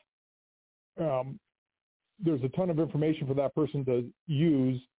youth, there's a ton of information for that person to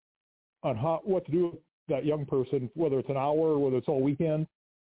use on what to do with that young person, whether it's an hour or whether it's all weekend.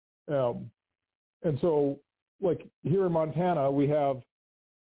 And so, like here in Montana, we have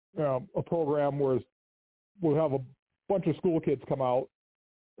a program where we'll have a bunch of school kids come out.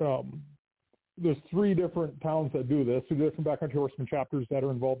 There's 3 different towns that do this, 3 different backcountry horseman chapters that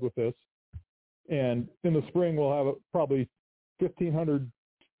are involved with this. And in the spring, we'll have probably 1,500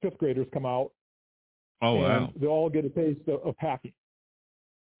 fifth graders come out. Oh, wow. They'll all get a taste of packing.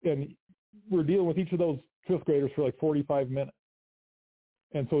 And we're dealing with each of those fifth graders for like 45 minutes.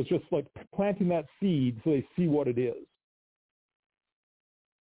 And so it's just like planting that seed so they see what it is.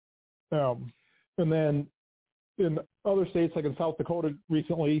 And then in other states, like in South Dakota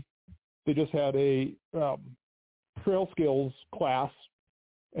recently, they just had a trail skills class.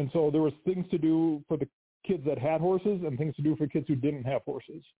 And so there was things to do for the kids that had horses and things to do for kids who didn't have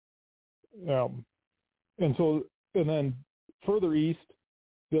horses. And then further east,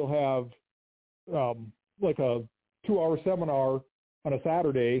 they'll have like a 2-hour seminar on a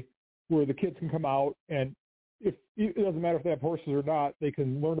Saturday where the kids can come out, and if it doesn't matter if they have horses or not. They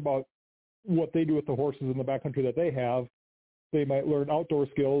can learn about what they do with the horses in the backcountry that they have. They might learn outdoor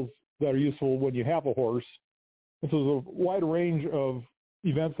skills that are useful when you have a horse. And so there's a wide range of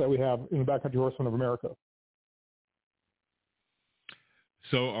events that we have in the Backcountry Horsemen of America.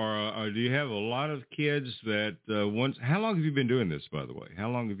 So do you have a lot of kids that how long have you been doing this, by the way? How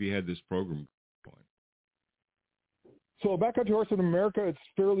long have you had this program going? So Backcountry Horsemen of America, it's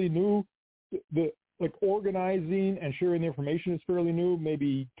fairly new. Like organizing and sharing the information is fairly new,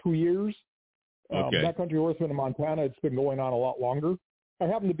 maybe 2 years. Okay. Backcountry Horsemen of Montana, it's been going on a lot longer. I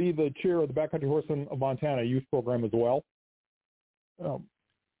happen to be the chair of the Backcountry Horsemen of Montana youth program as well.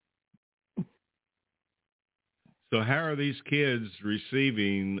 So how are these kids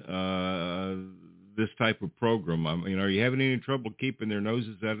receiving this type of program? I mean, are you having any trouble keeping their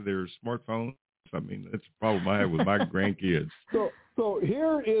noses out of their smartphones? I mean, that's a problem I have with my grandkids. So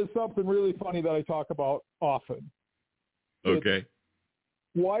here is something really funny that I talk about often. Okay.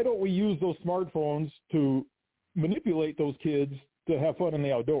 Why don't we use those smartphones to manipulate those kids to have fun in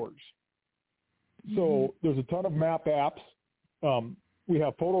the outdoors? So there's a ton of map apps. We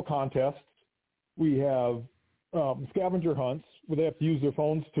have photo contests. We have scavenger hunts where they have to use their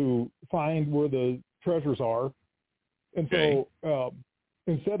phones to find where the treasures are. And so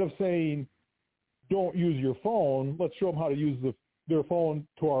instead of saying, don't use your phone, let's show them how to use their phone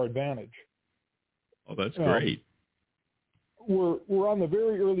to our advantage. Oh, that's great. We're on the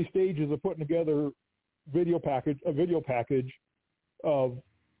very early stages of putting together a video package of,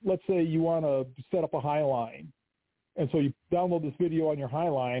 let's say you want to set up a high line. And so you download this video on your high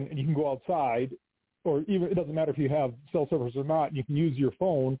line and you can go outside, or even, it doesn't matter if you have cell service or not, you can use your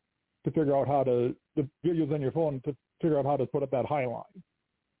phone to figure out the videos on your phone to figure out how to put up that high line.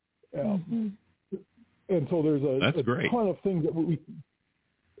 And so there's a ton of things that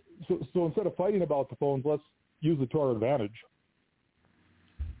so instead of fighting about the phones, let's use it to our advantage.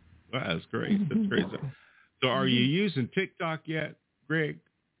 Wow, that's great. That's great. So are you using TikTok yet, Greg?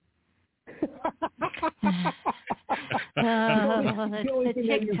 The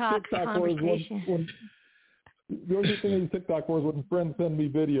TikTok conversation. The only thing I use TikTok for is when friends send me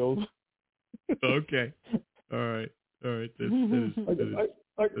videos. Okay. All right.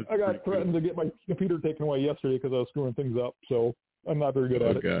 I got threatened to get my computer taken away yesterday because I was screwing things up, so I'm not very good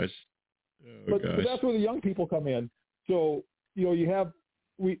at it. Gosh. But that's where the young people come in. So,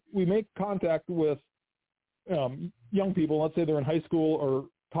 we make contact with young people. Let's say they're in high school or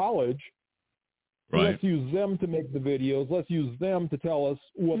college. Right. Let's use them to make the videos. Let's use them to tell us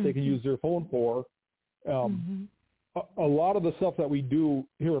what they can use their phone for. A lot of the stuff that we do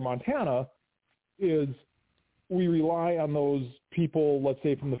here in Montana is we rely on those people, let's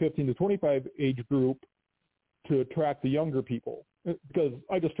say from the 15 to 25 age group, to attract the younger people. Because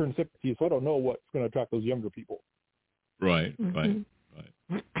I just turned 60, so I don't know what's going to attract those younger people. Right.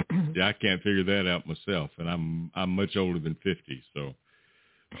 Yeah, I can't figure that out myself, and I'm much older than 50, so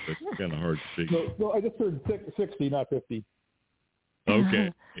it's kind of hard to figure. No, I just turned 60, not 50.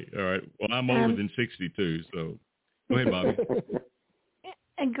 Okay. All right. Well, I'm older than 62, so go ahead, Bobbi.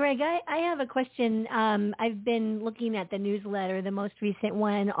 And Greg, I have a question. I've been looking at the newsletter, the most recent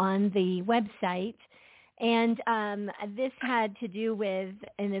one on the website, and this had to do with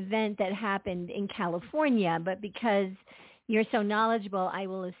an event that happened in California, but because you're so knowledgeable, I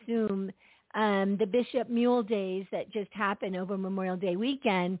will assume the Bishop Mule Days that just happened over Memorial Day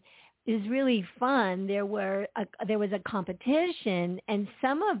weekend is really fun. There was a competition, and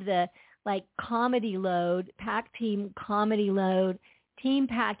some of the comedy load, pack team comedy load, team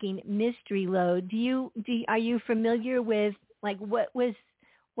packing mystery load. Are you familiar with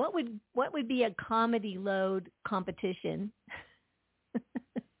what would be a comedy load competition?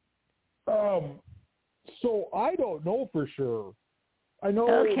 So I don't know for sure. I know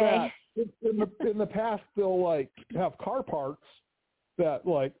that in the past they'll have car parts that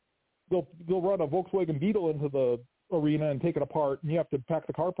they'll run a Volkswagen Beetle into the arena and take it apart, and you have to pack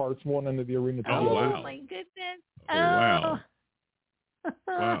the car parts one end of the arena to the other. Oh my goodness! Wow.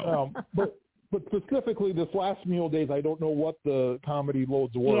 Wow. But specifically this last Mule Days, I don't know what the comedy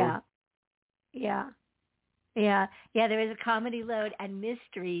loads were. Yeah. There is a comedy load and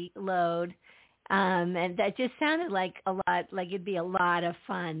mystery load, and that just sounded like a lot. Like it'd be a lot of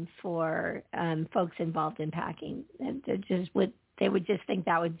fun for folks involved in packing, and they would just think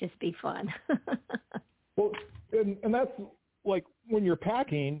that would just be fun. Well, and that's when you're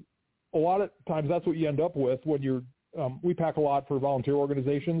packing, a lot of times that's what you end up with when you're. We pack a lot for volunteer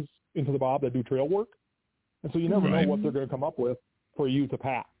organizations into the Bob that do trail work. And so you never know what they're going to come up with for you to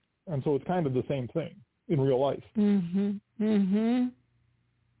pack. And so it's kind of the same thing in real life.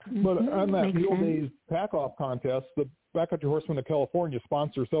 But on that Mule Days pack-off contest, the Backcountry Horsemen of California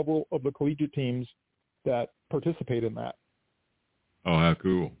sponsor several of the collegiate teams that participate in that. Oh, how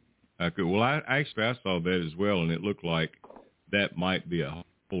cool. How cool. Well, I saw that as well, and it looked like that might be a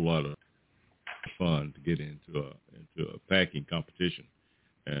whole lot of fun to get into a packing competition.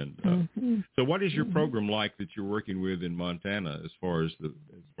 And so what is your program like that you're working with in Montana as far as the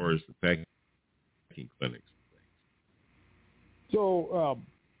packing clinics? So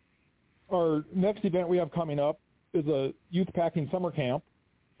our next event we have coming up is a youth packing summer camp,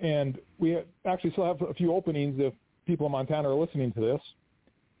 and we actually still have a few openings if people in Montana are listening to this.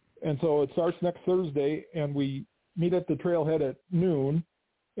 And so it starts next Thursday, and we meet at the trailhead at noon,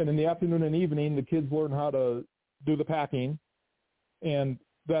 and in the afternoon and evening, the kids learn how to do the packing. And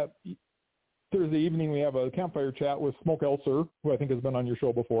that Thursday evening, we have a campfire chat with Smoke Elser, who I think has been on your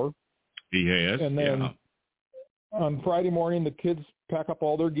show before. He has, and then on Friday morning, the kids pack up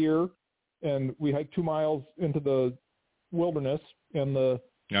all their gear, and we hike 2 miles into the wilderness. And now,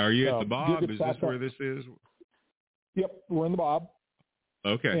 are you at the Bob? Is this where this is? Yep, we're in the Bob.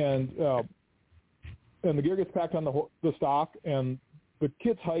 Okay. And the gear gets packed on the stock, and the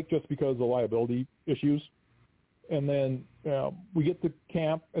kids hike just because of liability issues. And then we get to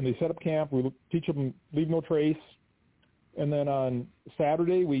camp, and they set up camp. We teach them leave no trace. And then on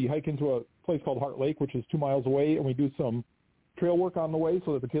Saturday, we hike into a place called Heart Lake, which is 2 miles away, and we do some trail work on the way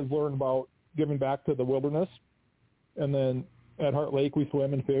so that the kids learn about giving back to the wilderness. And then at Heart Lake, we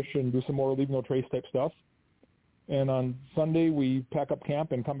swim and fish and do some more leave no trace type stuff. And on Sunday, we pack up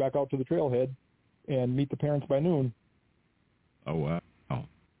camp and come back out to the trailhead and meet the parents by noon. Oh, wow.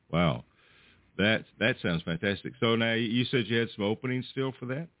 Wow. That sounds fantastic. So now you said you had some openings still for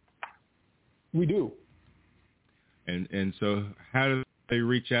that? We do. And so how do they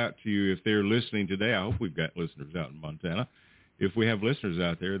reach out to you if they're listening today? I hope we've got listeners out in Montana. If we have listeners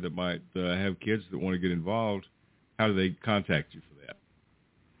out there that might have kids that want to get involved, how do they contact you for that?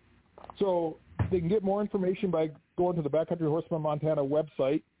 So they can get more information by going to the Backcountry Horsemen Montana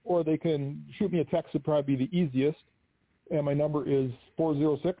website, or they can shoot me a text. Would probably be the easiest. And my number is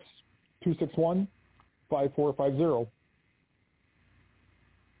 406-261-5450.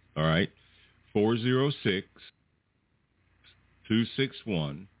 All right.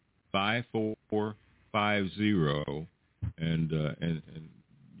 406-261-5450. And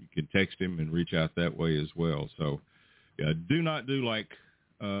you can text him and reach out that way as well. So do not do like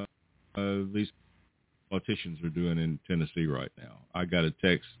these politicians are doing in Tennessee right now. I got a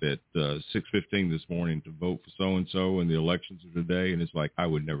text at 6:15 this morning to vote for so-and-so, and the elections are today, and it's like, I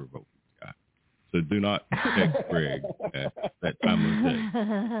would never vote for this guy. So do not text Greg at that time of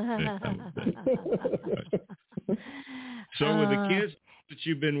day. So with the kids that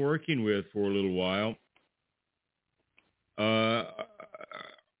you've been working with for a little while,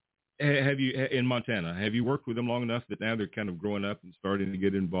 have you in Montana? Have you worked with them long enough that now they're kind of growing up and starting to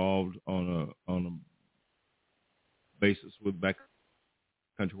get involved on a basis with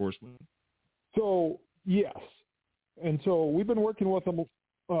Backcountry Horsemen? So yes, and so we've been working with them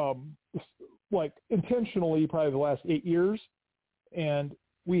like intentionally probably the last 8 years, and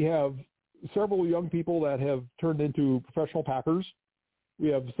we have several young people that have turned into professional packers. We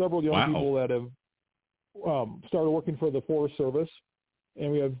have several young people that have started working for the Forest Service,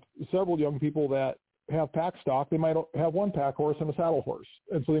 and we have several young people that have pack stock. They might have one pack horse and a saddle horse,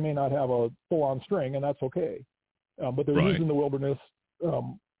 and so they may not have a full-on string, and that's okay. But they're using the wilderness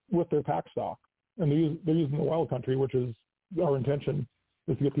with their pack stock, and they're using the wild country, which is our intention,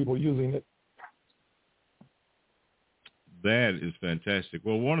 is to get people using it. That is fantastic.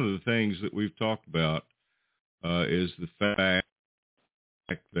 Well, one of the things that we've talked about is the fact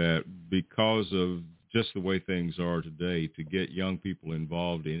that because of just the way things are today, to get young people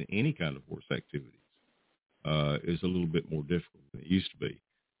involved in any kind of horse activities is a little bit more difficult than it used to be.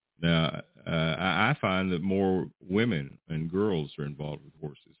 Now, I find that more women and girls are involved with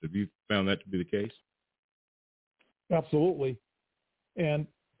horses. Have you found that to be the case? Absolutely. And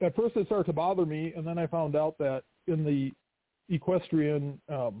at first it started to bother me, and then I found out that in the equestrian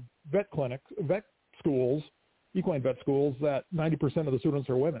vet schools, equine vet schools, that 90% of the students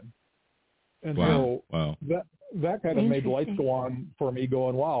are women. And so that kind of made the lights go on for me,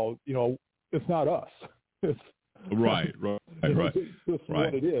 going, wow, it's not us. It's right. It's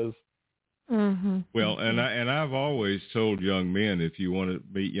what it is. Mm-hmm. Well, and I've always told young men, if you want to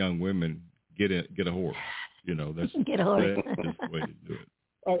meet young women, get a horse. That's get a horse. That's the way to do it.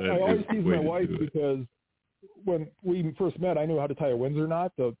 I always tease my wife because when we first met, I knew how to tie a Windsor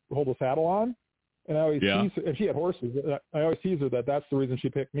knot to hold a saddle on. And I always tease her, and she had horses. I always tease her that that's the reason she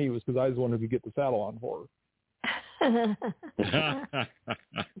picked me, was because I was the one who could get the saddle on for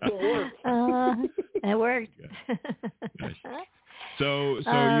It worked. Gosh. So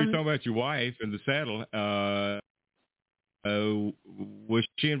you're talking about your wife and the saddle. Was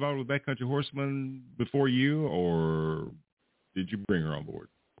she involved with Backcountry Horsemen before you, or did you bring her on board?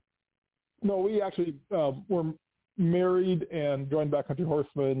 No, we actually were married and joined Backcountry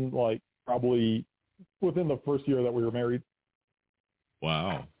Horsemen like probably within the first year that we were married.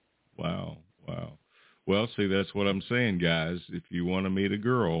 Wow. Well, see, that's what I'm saying, guys. If you want to meet a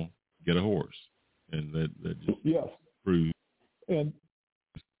girl, get a horse, and that just proves. And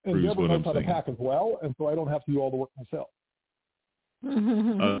Deborah knows how to pack as well, and so I don't have to do all the work myself.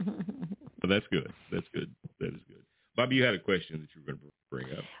 That's good. That is good. Bobbi, you had a question that you were going to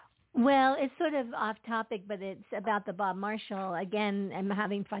bring up. Well, it's sort of off topic, but it's about the Bob Marshall. Again, I'm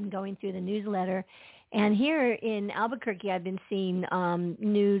having fun going through the newsletter. And here in Albuquerque, I've been seeing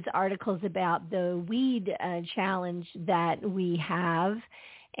news articles about the weed challenge that we have.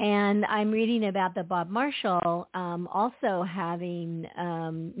 And I'm reading about the Bob Marshall also having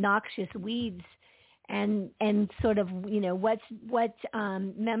noxious weeds and sort of, what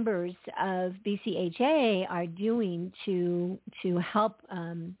members of BCHA are doing to help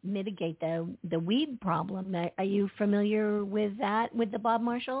mitigate the weed problem. Are you familiar with that, with the Bob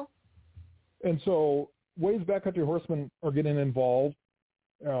Marshall? And so ways Backcountry Horsemen are getting involved.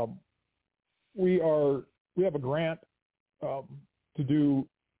 We have a grant to do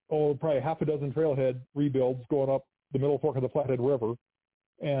probably half a dozen trailhead rebuilds going up the middle fork of the Flathead River.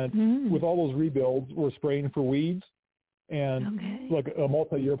 And with all those rebuilds, we're spraying for weeds and like a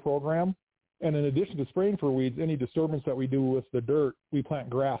multi-year program. And in addition to spraying for weeds, any disturbance that we do with the dirt, we plant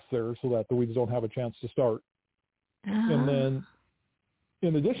grass there so that the weeds don't have a chance to start. And then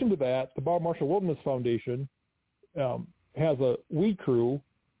in addition to that, the Bob Marshall Wilderness Foundation has a weed crew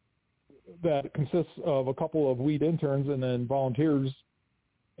that consists of a couple of weed interns and then volunteers.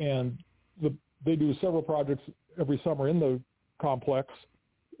 And they do several projects every summer in the complex,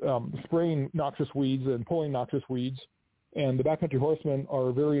 spraying noxious weeds and pulling noxious weeds. And the Backcountry Horsemen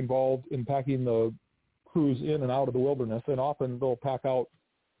are very involved in packing the crews in and out of the wilderness, and often they'll pack out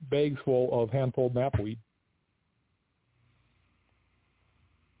bags full of hand-pulled knapweed.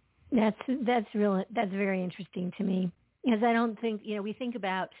 That's very interesting to me, because I don't think, we think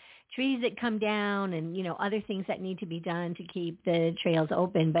about trees that come down and, other things that need to be done to keep the trails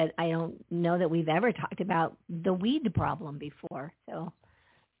open, but I don't know that we've ever talked about the weed problem before. So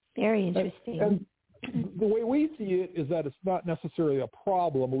very interesting. And the way we see it is that it's not necessarily a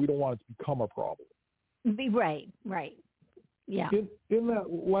problem, but we don't want it to become a problem. Right. Yeah. In that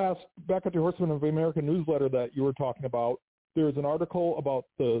last Backcountry Horsemen of America newsletter that you were talking about, there's an article about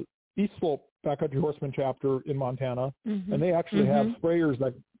the East Slope Backcountry Horsemen chapter in Montana, and they actually have sprayers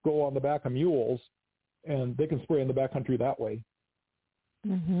that go on the back of mules, and they can spray in the backcountry that way.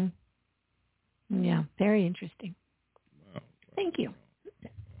 Yeah, very interesting. Wow. Thank you.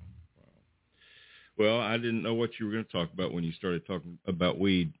 Well, I didn't know what you were going to talk about when you started talking about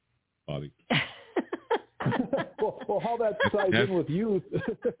weed, Bobbi. well, how that ties in with youth.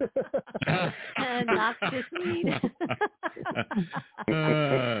 Noxious weed.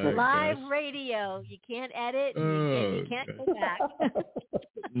 Live radio. You can't edit. You can't go back.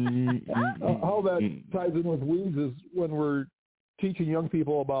 How that ties in with weeds is when we're teaching young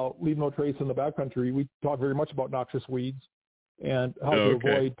people about leave no trace in the backcountry, we talk very much about noxious weeds and how to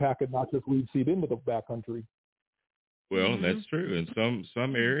avoid packing noxious weed seed into the backcountry. Well, that's true. And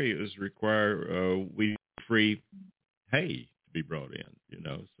some areas require weed-free hay to be brought in,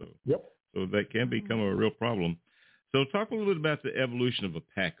 so that can become a real problem. So talk a little bit about the evolution of a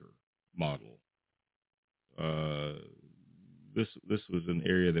packer model. This was an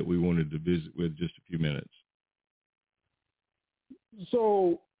area that we wanted to visit with just a few minutes.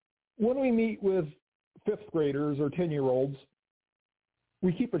 So when we meet with fifth graders or 10-year-olds,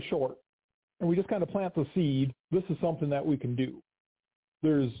 we keep it short, and we just kind of plant the seed. This is something that we can do.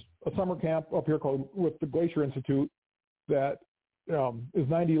 There's a summer camp up here called with the Glacier Institute that is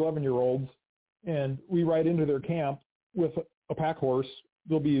 90, 11-year-olds, and we ride into their camp with a pack horse.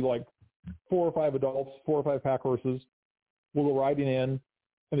 There'll be like 4 or 5 adults, 4 or 5 pack horses. We'll go riding in,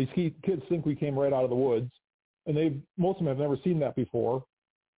 and these kids think we came right out of the woods, and most of them have never seen that before.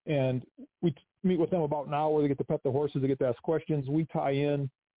 And we meet with them about an hour. They get to pet the horses. They get to ask questions. We tie in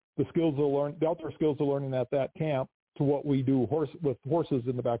the skills they'll learn, the outdoor skills they're learning at that camp, to what we do with horses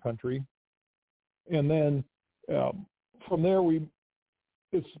in the backcountry. And then from there, we're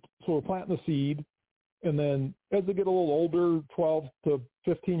planting the seed. And then as they get a little older, 12 to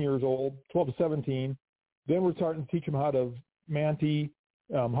 15 years old, 12 to 17, then we're starting to teach them how to mantee,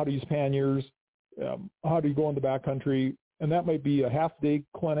 how to use panniers, how do you go in the backcountry? And that might be a half-day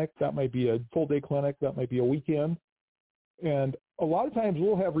clinic, that might be a full-day clinic, that might be a weekend. And a lot of times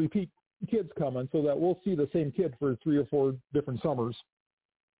we'll have repeat kids coming so that we'll see the same kid for 3 or 4 different summers.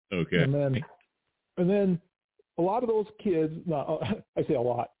 Okay. And then a lot of those kids, I say a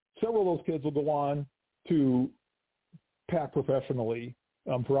lot, several of those kids will go on to pack professionally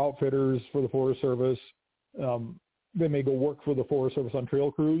for outfitters, for the Forest Service. They may go work for the Forest Service on trail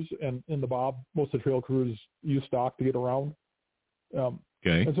crews, and in the Bob, most of the trail crews use stock to get around.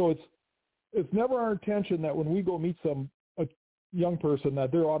 Okay. And so it's never our intention that when we go meet a young person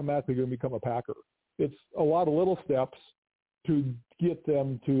that they're automatically going to become a packer. It's a lot of little steps to get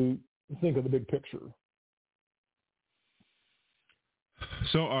them to think of the big picture.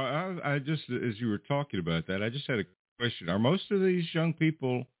 So I just, as you were talking about that, I just had a question. Are most of these young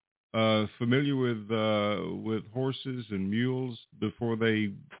people familiar with horses and mules before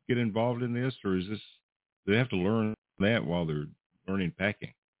they get involved in this, or do they have to learn that while they're learning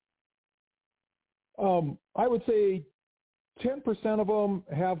packing? I would say 10% of them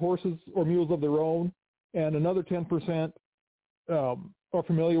have horses or mules of their own, and another 10% are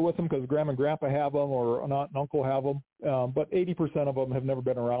familiar with them because grandma and grandpa have them or an aunt and uncle have them. But 80% of them have never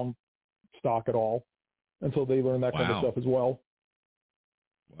been around stock at all, and so they learn that kind of stuff as well.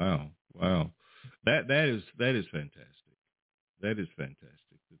 Wow. That is fantastic. That is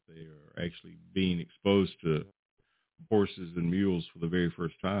fantastic that they are actually being exposed to horses and mules for the very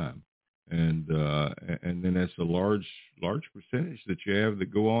first time. And then that's a large percentage that you have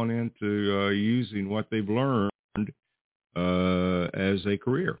that go on into using what they've learned as a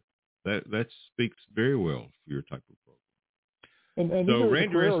career. That speaks very well for your type of program. And so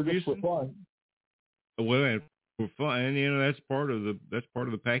Randy Rasmussen, for fun. Well, and for fun, and that's part of the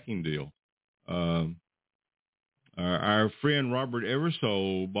packing deal. Our friend Robert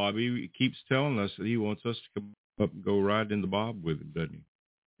Eversole, Bobbi, keeps telling us that he wants us to come up and go ride in the Bob with him, doesn't he?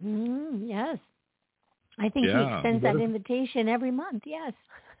 Yes. I think he extends that invitation every month, yes.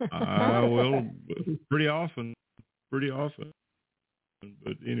 Well, pretty often.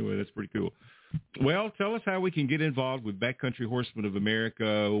 But anyway, that's pretty cool. Well, tell us how we can get involved with Backcountry Horsemen of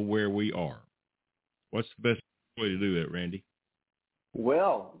America where we are. What's the best way to do that, Randy?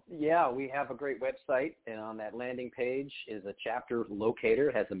 Well, yeah, we have a great website, and on that landing page is a chapter locator.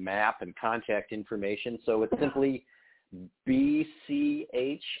 It has a map and contact information. So it's simply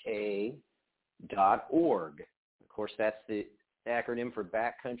BCHA.org. Of course, that's the acronym for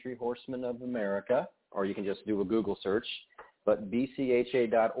Backcountry Horsemen of America, or you can just do a Google search. But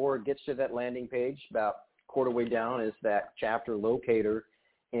BCHA.org gets to that landing page. About quarter way down is that chapter locator,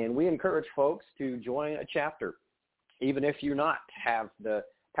 and we encourage folks to join a chapter, even if you not have the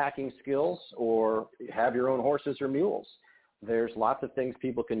packing skills or have your own horses or mules. There's lots of things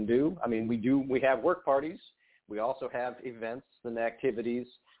people can do. I mean, we have work parties. We also have events and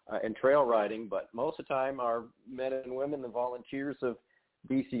activities and trail riding, but most of the time our men and women, the volunteers of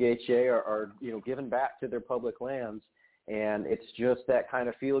BCHA are giving back to their public lands, and it's just that kind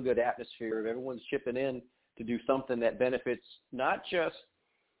of feel-good atmosphere of everyone's chipping in to do something that benefits not just,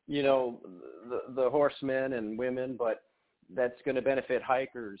 the horsemen and women, but that's going to benefit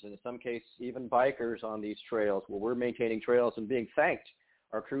hikers and in some cases even bikers on these trails where we're maintaining trails and being thanked.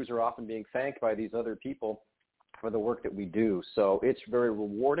 Our crews are often being thanked by these other people for the work that we do. So it's very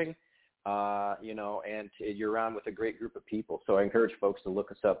rewarding, and you're around with a great group of people. So I encourage folks to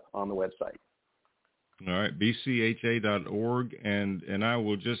look us up on the website. All right, bcha.org, and I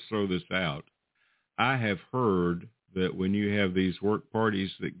will just throw this out. I have heard that when you have these work parties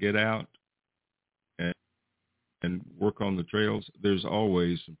that get out and work on the trails, there's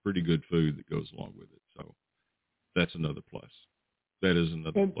always some pretty good food that goes along with it. So that's another plus. That is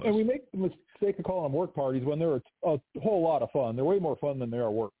another plus. And we make the mistake of calling them work parties when they're a whole lot of fun. They're way more fun than they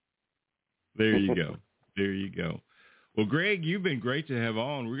are work. There you go. There you go. Well, Greg, you've been great to have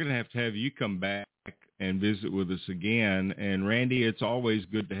on. We're going to have you come back and visit with us again. And Randy, it's always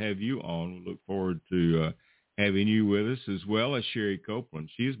good to have you on. We look forward to having you with us, as well as Sherry Copeland.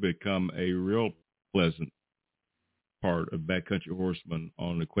 She's become a real pleasant part of Backcountry Horsemen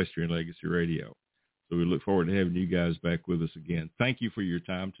on Equestrian Legacy Radio. So we look forward to having you guys back with us again. Thank you for your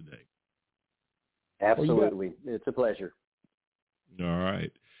time today. Absolutely. It's a pleasure. All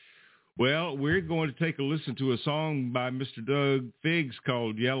right. Well, we're going to take a listen to a song by Mr. Doug Figgs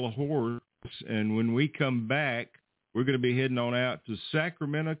called Yellow Horse. And when we come back, we're going to be heading on out to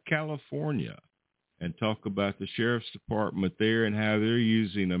Sacramento, California, and talk about the Sheriff's Department there and how they're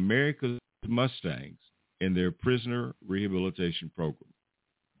using America's Mustangs in their prisoner rehabilitation program.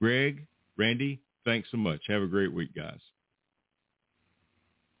 Greg, Randy, thanks so much. Have a great week, guys.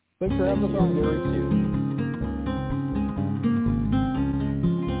 Thanks for having us on, Gary, too.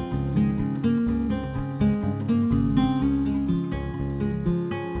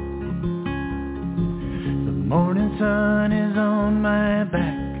 The morning sun is on my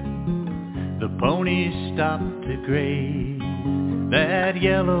back. The pony stopped to graze. That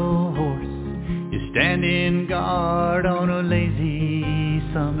yellow horse is standing guard on a lazy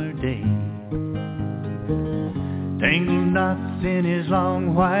summer day. Tangled knots in his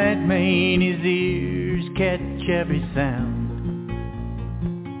long white mane, his ears catch every sound.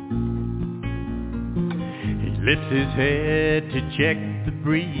 He lifts his head to check the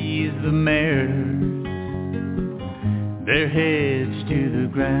breeze, the mares, their heads to the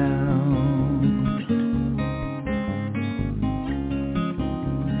ground.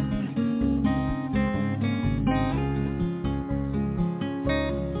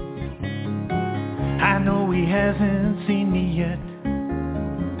 I know he hasn't seen me yet.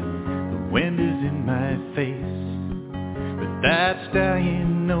 The wind is in my face, but that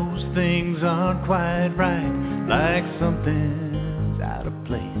stallion knows things aren't quite right, like something's out of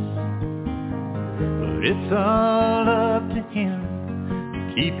place. But it's all up to him to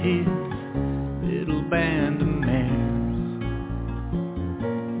keep his little band of mares.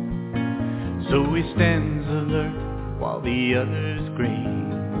 So he stands alert while the others graze,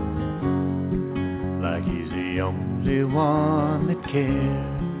 like he's the only one that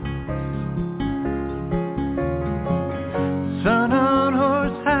cares. Sun on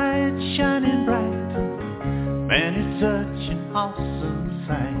Horsehide shining bright, man, it's such an awesome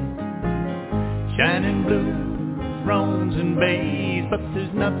sight. Shining blue, thrones and bays, but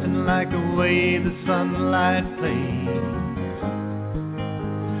there's nothing like the way the sunlight plays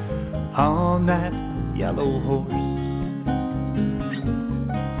on that yellow horse.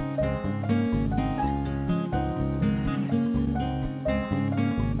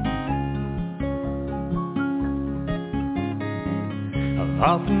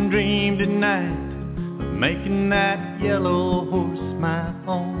 Often dreamed at night of making that yellow horse my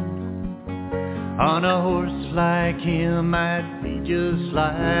own. On a horse like him I'd be just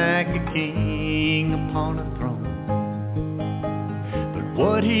like a king upon a throne. But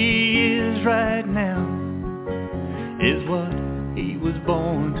what he is right now is what he was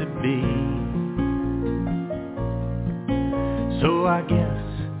born to be. So I guess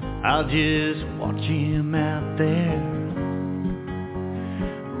I'll just watch him out there,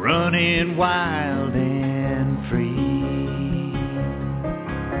 running wild and free.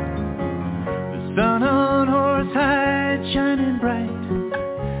 The sun on Horsehide shining bright,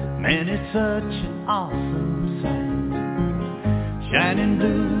 man, it's such an awesome sight. Shining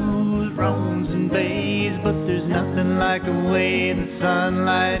blues, roans and bays, but there's nothing like the way the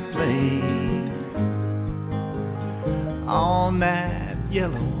sunlight plays on that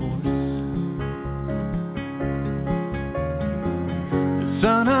yellow horse.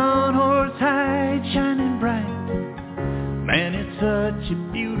 Sun on Horsehide shining bright, man, it's such a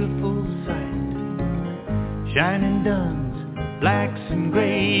beautiful sight. Shining duns, blacks and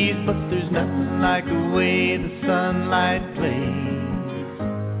grays, but there's nothing like the way the sunlight plays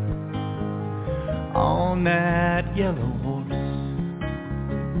on that yellow horse.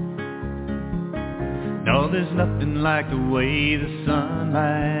 No, there's nothing like the way the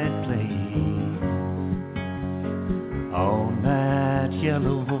sunlight plays on that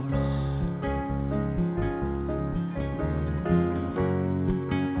yellow horse.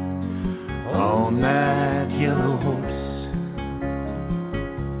 On that yellow horse.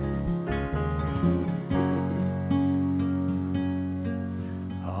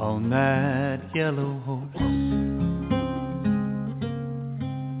 On that yellow horse.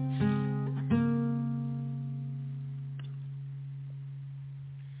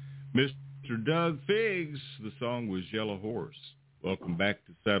 Mr. Doug Figs, the song was Yellow Horse. Welcome back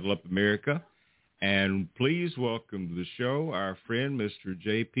to Saddle Up America. And please welcome to the show our friend, Mr.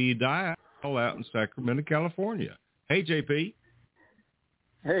 J.P. Dyal, out in Sacramento, California. Hey, J.P.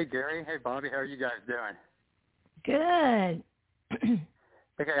 Hey, Gary. Hey, Bobby. How are you guys doing? Good.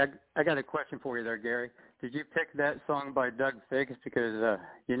 Okay, I got a question for you there, Gary. Did you pick that song by Doug Figs because,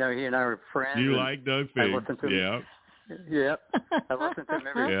 he and I were friends? You like Doug Figs, yeah. Yep. I listen to him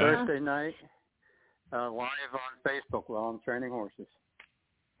every Thursday night live on Facebook while I'm training horses.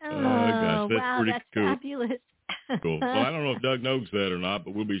 Oh, gosh, that's wow, pretty that's cool. Fabulous. Cool. Well, I don't know if Doug knows that or not,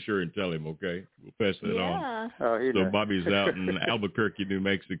 but we'll be sure and tell him, okay? We'll pass that on. Oh, he So does. Bobbi's out in Albuquerque, New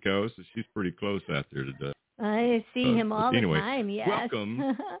Mexico, so she's pretty close out there today. I see him all anyway, the time, yes.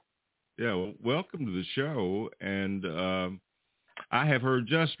 Welcome. Welcome to the show. And I have heard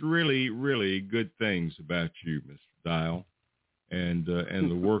just really, really good things about you, Mr. Dyal. and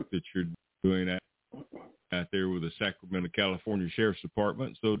the work that you're doing out there with the Sacramento, California Sheriff's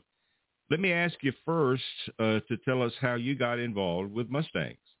Department. So let me ask you first to tell us how you got involved with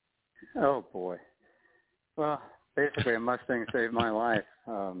Mustangs. Oh, boy. Well, basically, a Mustang saved my life.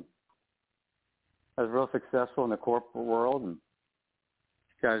 I was real successful in the corporate world, and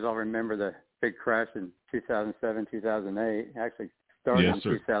you guys all remember the big crash in 2007, 2008. Actually started in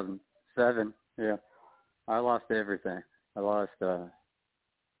 2007. Yeah. I lost everything. I lost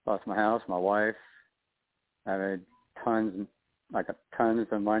my house, my wife. I made tons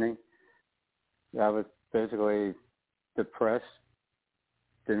of money. I was basically depressed.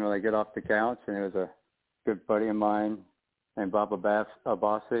 Didn't really get off the couch, and it was a good buddy of mine named Bobbi,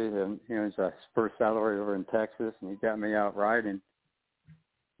 and he was a spur salary over in Texas, and he got me out riding.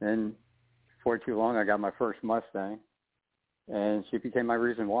 And before too long, I got my first Mustang, and she became my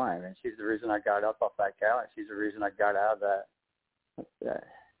reason why. I mean, she's the reason I got up off that couch. She's the reason I got out of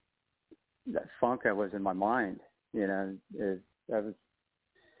that funk that was in my mind. You know,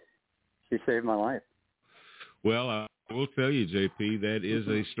 she saved my life. Well, I will tell you, JP, that is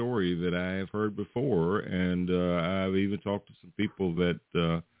a story that I have heard before, and I've even talked to some people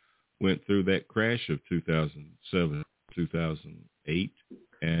that went through that crash of 2007, 2008,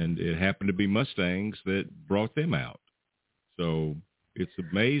 and it happened to be Mustangs that brought them out. So it's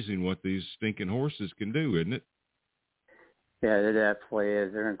amazing what these stinking horses can do, isn't it? Yeah, it absolutely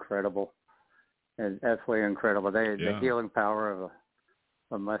is. They're incredible. It's absolutely incredible. The healing power of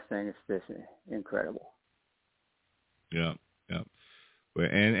a Mustang is just incredible. Yeah. Well,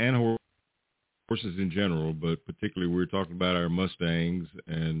 and horses in general, but particularly we're talking about our Mustangs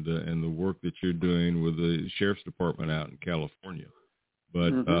and the work that you're doing with the Sheriff's Department out in California.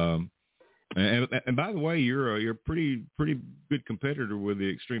 But and by the way, you're a pretty good competitor with the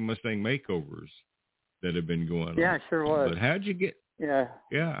Extreme Mustang makeovers that have been going on. Yeah, sure was. But how'd you get? Yeah.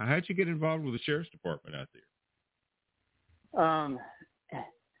 How'd you get involved with the Sheriff's Department out there?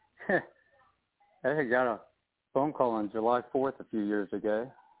 I got a phone call on July 4th a few years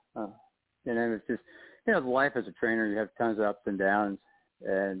ago. It's just, life as a trainer, you have tons of ups and downs,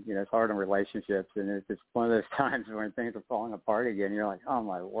 and, it's hard on relationships, and it's just one of those times when things are falling apart again. You're like, oh,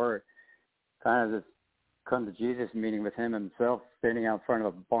 my word. Kind of this come to Jesus meeting with him himself, standing out in front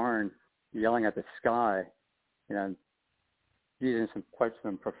of a barn, yelling at the sky, using quite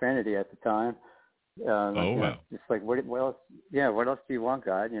some profanity at the time. Wow. Just like, what else do you want,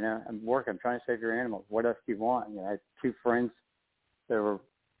 God? I'm working, I'm trying to save your animals. What else do you want? I had two friends that were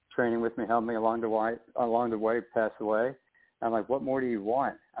training with me, helped me along the way, passed away. I'm like, what more do you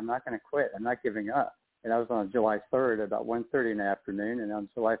want? I'm not going to quit. I'm not giving up. And I was on July 3rd about 1:30 in the afternoon, and on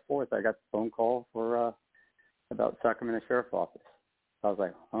July 4th, I got the phone call for about Sacramento Sheriff's Office. I was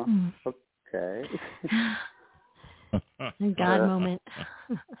like, okay. God moment.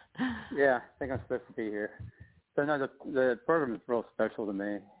 Yeah, I think I'm supposed to be here. So no, the program is real special to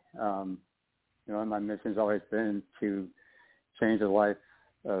me. My mission's always been to change the life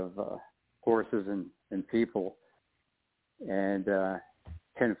of horses and people, and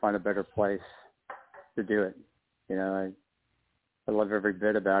couldn't find a better place to do it. I love every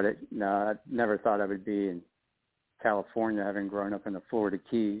bit about it. I never thought I would be in California, having grown up in the Florida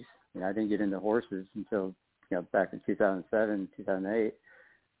Keys. I didn't get into horses until back in 2007, 2008.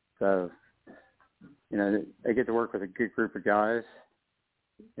 So, I get to work with a good group of guys,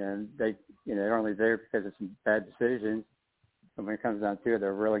 and they're only there because of some bad decisions. And when it comes down to it,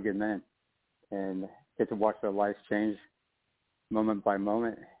 they're really good men, and get to watch their lives change moment by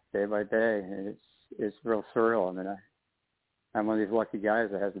moment, day by day, and it's real surreal. I mean, I'm one of these lucky guys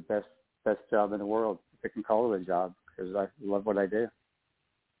that has the best job in the world. I can call it a job because I love what I do.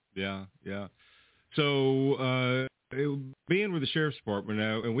 Yeah. So being with the Sheriff's Department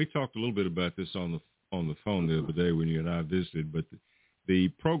now, and we talked a little bit about this on the phone the other day when you and I visited, but the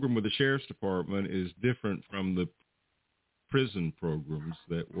program with the Sheriff's Department is different from the prison programs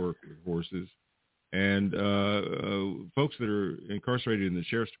that work with horses. And folks that are incarcerated in the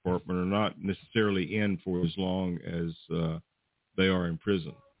Sheriff's Department are not necessarily in for as long as they are in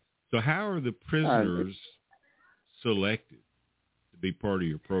prison. So how are the prisoners selected to be part of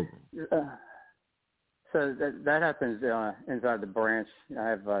your program? So that happens inside the branch. I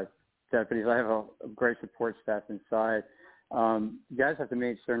have deputies. I have a great support staff inside. You guys have to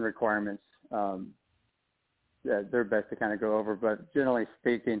meet certain requirements that they're best to kind of go over. But generally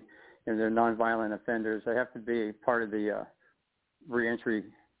speaking, they're nonviolent offenders. They have to be part of the reentry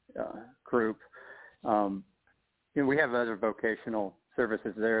group. We have other vocational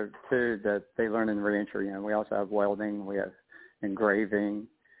services there, too, that they learn in reentry. We also have welding. We have engraving,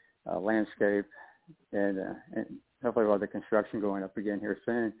 landscape, and hopefully we'll have the construction going up again here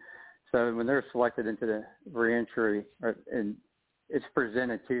soon. So when they're selected into the reentry, and it's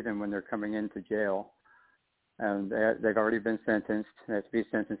presented to them when they're coming into jail, and they've already been sentenced. They have to be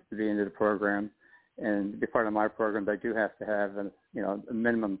sentenced to be into the program, and to be part of my program, they do have to have a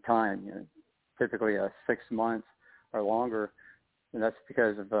minimum time, typically 6 months or longer, and that's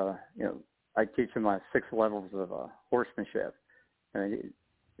because of I teach them 6 levels of horsemanship. I mean,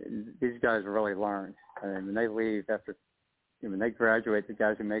 these guys really learn, and when they leave when they graduate, the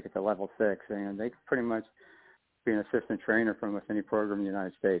guys who make it to level 6, and they can pretty much be an assistant trainer from almost any program in the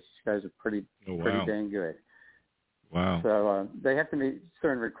United States. These guys are pretty dang good. Wow. So they have to meet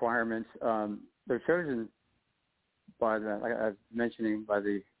certain requirements. They're chosen by like I was mentioning, by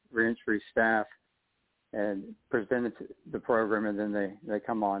the reentry staff and presented to the program, and then they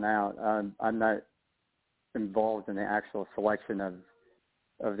come on out. I'm not involved in the actual selection of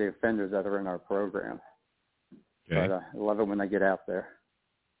the offenders that are in our program. Okay. But I love it when they get out there.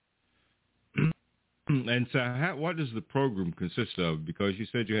 And so what does the program consist of? Because you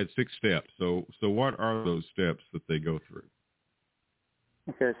said you had 6 steps. So what are those steps that they go through?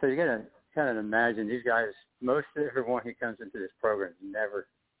 Okay, so you got to kind of imagine these guys, most of everyone who comes into this program has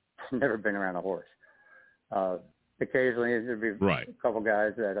never been around a horse. Occasionally there'll be a couple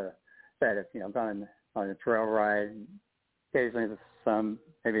guys that have gone on a trail ride. Occasionally some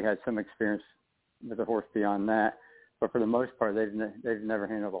maybe had some experience with a horse beyond that, but for the most part they've never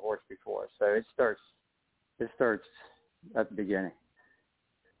handled a horse before. So it starts at the beginning.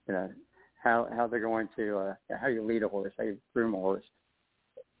 How they're going to how you lead a horse, how you groom a horse.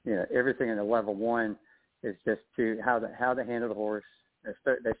 Everything in the level 1 is just to how to handle the horse.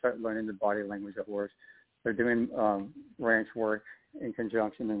 They start learning the body language of the horse. They're doing ranch work in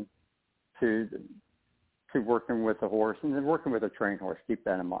conjunction to working with the horse, and then working with a trained horse. Keep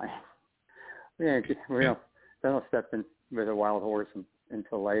that in mind. They don't step in with a wild horse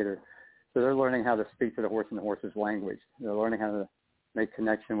until later. So they're learning how to speak to the horse in the horse's language. They're learning how to make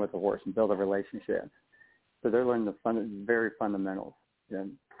connection with the horse and build a relationship. So they're learning the very fundamentals,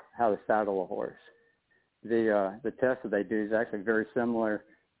 how to saddle a horse. The test that they do is actually very similar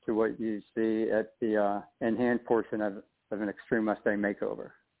to what you see at the in-hand portion of an Extreme Mustang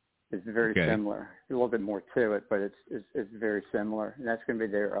Makeover. It's very similar. A little bit more to it, but it's very similar. And that's going to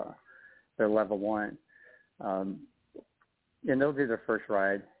be their level 1. And they'll do their first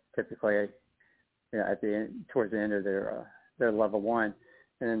ride typically towards the end of their level 1.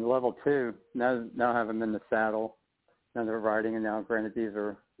 And then level 2, now have them in the saddle. Now they're riding, and now granted these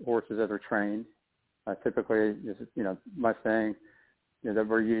are horses that are trained. Typically, Mustang that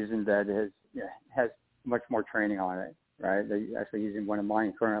we're using that has much more training on it, right? They're actually using one of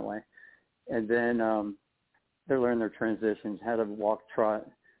mine currently. And then they're learning their transitions, how to walk, trot,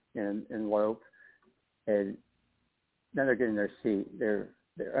 and lope. And now they're getting their seat. They're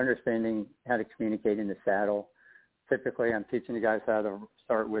understanding how to communicate in the saddle. Typically, I'm teaching you guys how to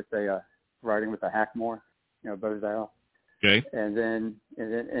start with riding with a hackmore, Bozal. Okay. And then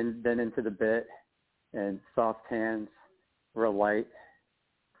into the bit, and soft hands, real light.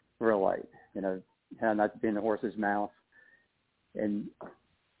 How not to be in the horse's mouth. And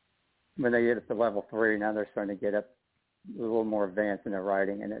when they get up to level 3, now they're starting to get up a little more advanced in their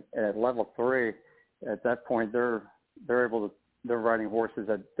riding. And at level 3, at that point, they're riding horses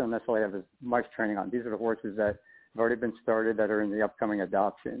that don't necessarily have as much training on. These are the horses that have already been started, that are in the upcoming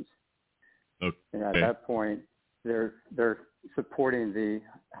adoptions. Okay. And at that point, they're supporting the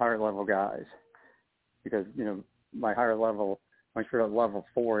higher level guys, because my higher level, once you're at level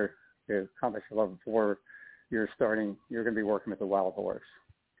 4, to accomplish level 4, you're going to be working with a wild horse.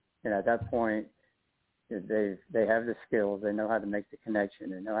 And at that point, they have the skills. They know how to make the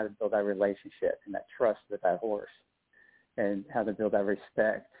connection. They know how to build that relationship and that trust with that horse, and how to build that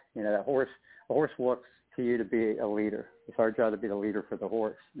respect. A horse looks to you to be a leader. It's our job to be the leader for the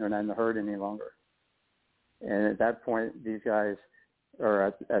horse. They're not in the herd any longer. And at that point, these guys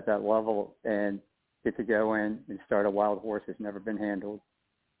are at that level and get to go in and start a wild horse that's never been handled.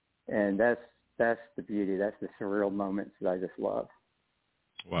 And that's the beauty. That's the surreal moments that I just love.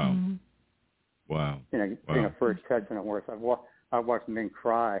 Wow. Mm-hmm. Wow. Doing a first touch on a horse. I've watched men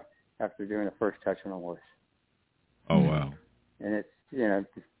cry after doing a first touch on a horse. Oh, wow. And it's, it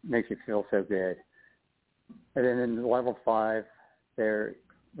just makes you feel so good. And then in level 5, they're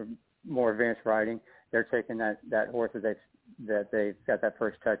more advanced riding. They're taking that horse that they've got that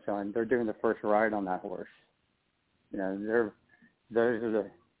first touch on. They're doing the first ride on that horse. Those are the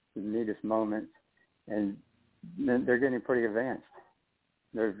neatest moments, and then they're getting pretty advanced.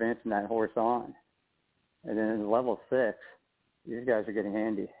 They're advancing that horse on. And then in level 6, these guys are getting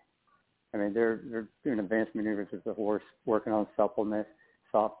handy. I mean, they're doing advanced maneuvers with the horse, working on suppleness,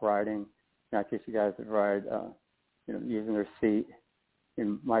 soft riding. And I teach you guys to ride, using their seat.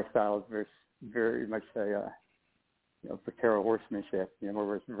 And my style is very, very much a, patero horsemanship,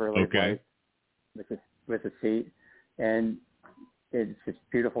 where it's really light with the seat. And it's just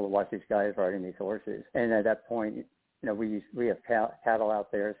beautiful to watch these guys riding these horses. And at that point, we have cattle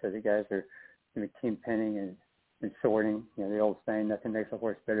out there, so the guys are kingpinning and sorting. The old saying, nothing makes a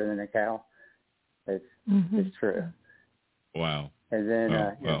horse better than a cow. It's true. Wow. And then,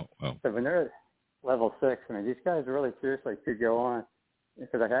 wow. So when they're at level 6, I mean, these guys really seriously could go on,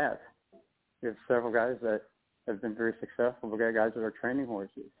 because I have. We have several guys that have been very successful. We've got guys that are training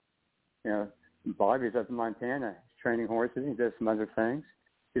horses. Bobbi's up in Montana. He's training horses. He does some other things.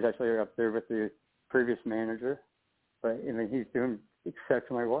 He's actually up there with the previous manager. But, I mean, he's doing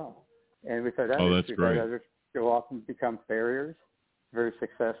exceptionally well. And we've had others. That's great. Others go off and become farriers, very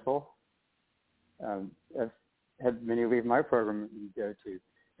successful. I've had many leave my program and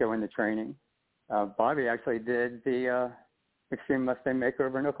go into training. Bobbi actually did the Extreme Mustang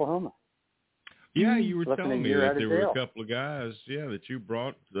Makeover in Oklahoma. Yeah, you were telling me that there were a couple of guys, that you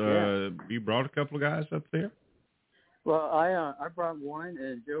brought. You brought a couple of guys up there? Well, I brought one,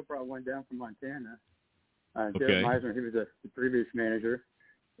 and Joe brought one down from Montana. Joe Meisner, he was the previous manager,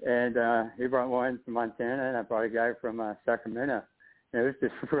 and he brought one from Montana, and I brought a guy from Sacramento. And it was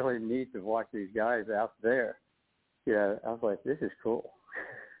just really neat to watch these guys out there. I was like, this is cool.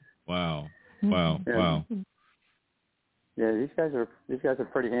 Wow. Yeah, these guys are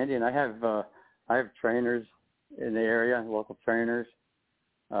pretty handy, and I have trainers in the area, local trainers.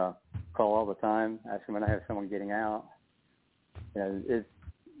 Call all the time, ask them when I have someone getting out. Because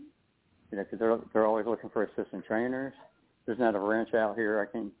they're always looking for assistant trainers. There's not a ranch out here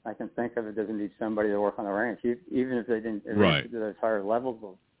I can think of that doesn't need somebody to work on the ranch, even if they didn't advance to those higher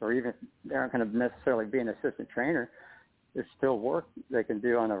levels, or even if they aren't going to necessarily be an assistant trainer. There's still work they can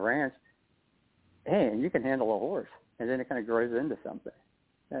do on the ranch. Hey, and you can handle a horse, and then it kind of grows into something.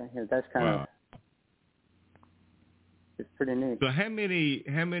 That's kind of it's pretty neat. So how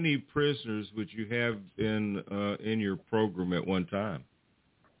many prisoners would you have in your program at one time?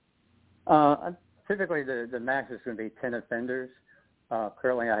 Typically, the max is going to be 10 offenders.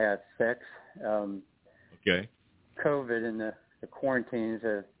 Currently, I have 6. Okay. COVID and the quarantines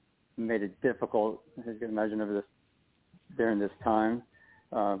have made it difficult, as you can imagine, during this time.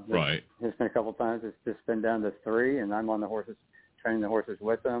 Right. There's been a couple times it's just been down to 3, and I'm on the horses, training the horses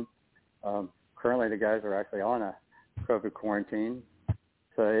with them. Currently, the guys are actually on a COVID quarantine,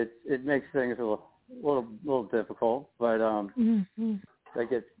 so it makes things a little difficult, but they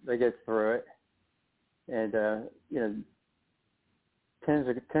get through it. And 10s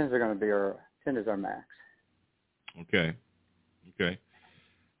are going to be 10 is our max. Okay.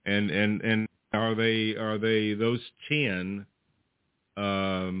 And are they those 10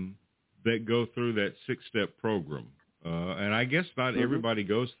 that go through that 6-step program? And I guess not everybody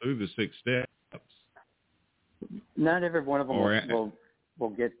goes through the 6 steps. Not every one of them will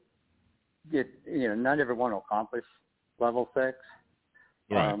get. Not every one will accomplish level 6.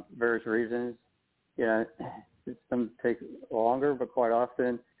 Right. Various reasons. Some take longer, but quite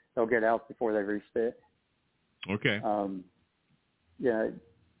often they'll get out before they reach it. Okay.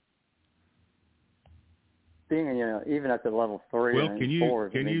 Being even at the level 3 and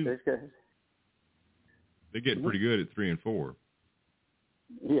 4, they get pretty good at 3 and 4.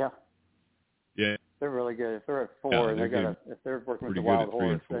 Yeah. Yeah. They're really good. If they're at 4, if they're working with a wild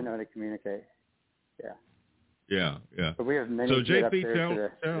horse, they know how to communicate. Yeah. Yeah. But we have many so get up JP,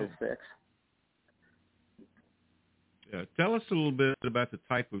 there to the 6. Yeah. Tell us a little bit about the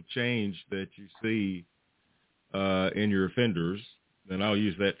type of change that you see in your offenders. And I'll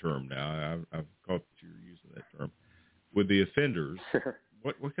use that term now. I've caught that you're using that term. With the offenders, sure.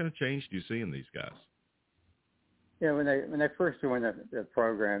 What kind of change do you see in these guys? When they first join the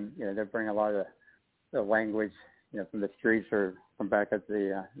program, they bring a lot of the language, from the streets or from back at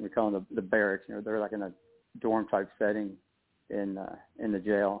we call them the barracks. They're like in a dorm type setting in the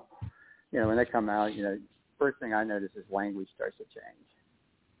jail. When they come out, first thing I notice is language starts to change.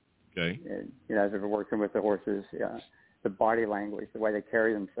 Okay. And, as they're working with the horses, the body language, the way they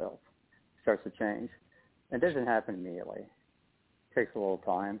carry themselves starts to change. It doesn't happen immediately. It takes a little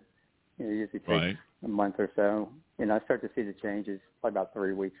time. It usually takes a month or so. I start to see the changes probably about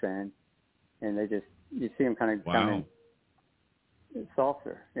 3 weeks in, and you see them kind of becoming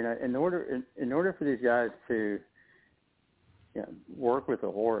softer. In order for these guys to work with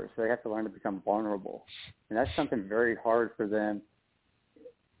a horse, they have to learn to become vulnerable, and that's something very hard for them.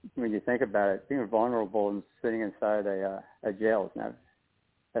 When you think about it, being vulnerable and sitting inside a jail is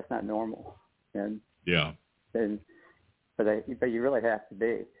that's not normal. And but you really have to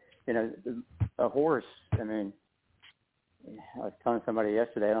be. You know, a horse. I mean, I was telling somebody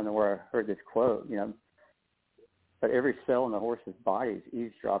yesterday. I don't know where I heard this quote. You know, but every cell in the horse's body is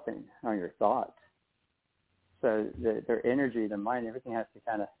eavesdropping on your thoughts. So their energy, their mind, everything has to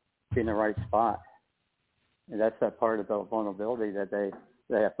kind of be in the right spot. And that's that part of the vulnerability that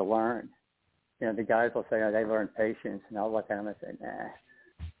they have to learn. You know, the guys will say, oh, they learn patience. And I'll look at them and say, nah,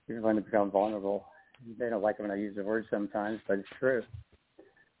 you're going to become vulnerable. They don't like it when I use the word sometimes, but it's true.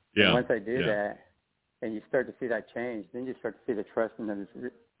 Yeah. And once they do that, and you start to see that change, then you start to see the trust and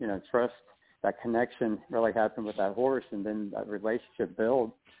trust, that connection really happen with that horse, and then that relationship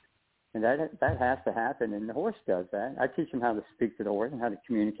builds. And that has to happen, and the horse does that. I teach them how to speak to the horse and how to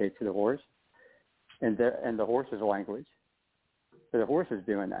communicate to the horse, and the horse's language. So the horse is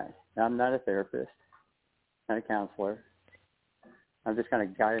doing that. Now, I'm not a therapist, not a counselor. I'm just kind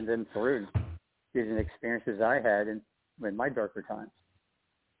of guiding them through using experiences I had in my darker times.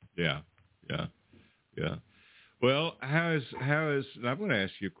 Yeah. Well, how is? And I'm going to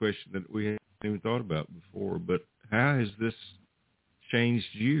ask you a question that we haven't even thought about before, but how has this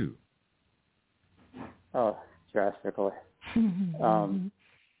changed you? Oh, drastically.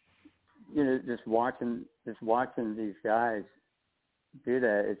 Just watching these guys do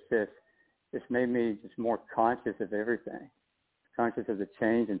that, it's made me just more conscious of everything, conscious of the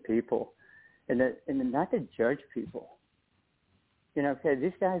change in people, and not to judge people. You know, okay,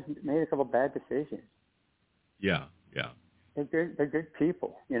 these guys made a couple bad decisions. Yeah. They're good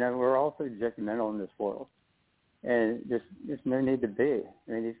people. You know, we're also judgmental in this world. And there's no need to be.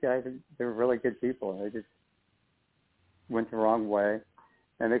 I mean, these guys, they're really good people. They just went the wrong way.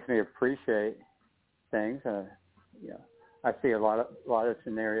 And it makes me appreciate things. I see a lot of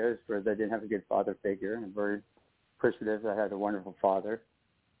scenarios where they didn't have a good father figure, and I'm very appreciative that I had a wonderful father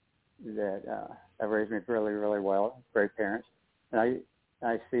that raised me really, really well, great parents. And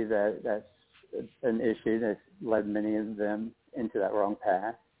I see that that's an issue that's led many of them into that wrong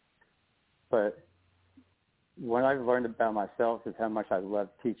path. But what I've learned about myself is how much I love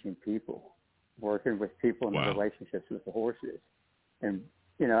teaching people, working with people in the relationships with the horses. And,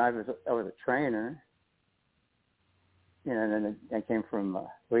 you know, I was a trainer, you know, and then I came from a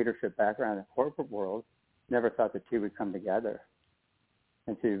leadership background in the corporate world, never thought the two would come together.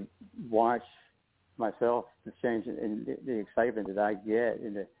 And to watch myself, the change in the excitement that I get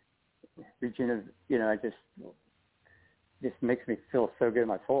and the regenerative, you know, it just makes me feel so good in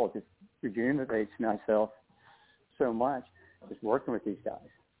my soul. It just rejuvenates myself so much just working with these guys.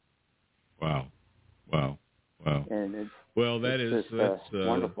 Wow. And that's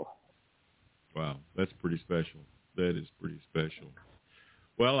wonderful. Wow, that's pretty special. That is pretty special.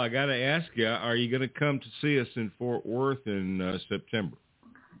 Well, I got to ask you, are you going to come to see us in Fort Worth in September?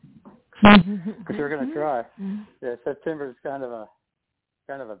 We're going to try. Yeah, September is kind of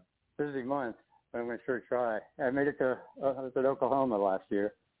a busy month, but I'm going to sure try. I made it to I was at Oklahoma last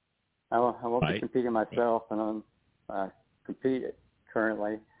year. I won't be competing myself, and I compete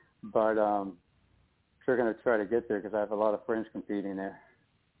currently, but sure going to try to get there because I have a lot of friends competing there.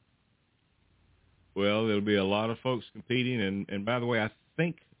 Well, there'll be a lot of folks competing, and by the way, I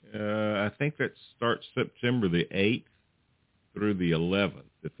think that starts September the 8th through the 11th,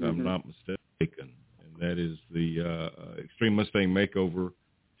 if I'm not mistaken, and that is the Extreme Mustang Makeover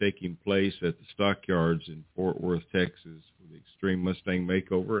taking place at the Stockyards in Fort Worth, Texas, for the Extreme Mustang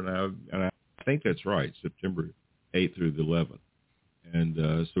Makeover, and I think that's right, September 8th through the 11th, and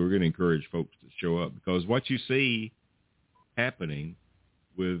so we're going to encourage folks to show up, because what you see happening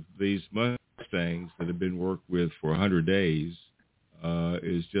with these Mustangs that have been worked with for 100 days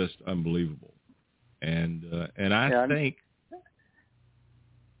is just unbelievable, and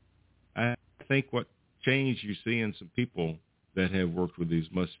I think what change you see in some people that have worked with these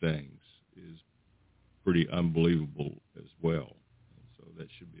Mustangs is pretty unbelievable as well. And so that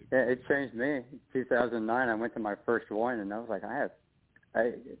should be. It changed me. In 2009, I went to my first one, and I was like, I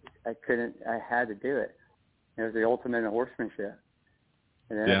had to do it. It was the ultimate in horsemanship.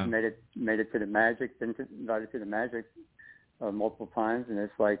 And then I made it to the Magic, been invited to the Magic multiple times, and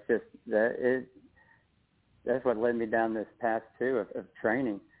it's like just that's what led me down this path too of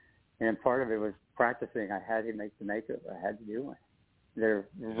training. And part of it was practicing. I had to make the makeover. I had to do one. They're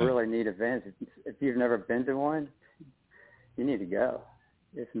really neat events. If you've never been to one, you need to go.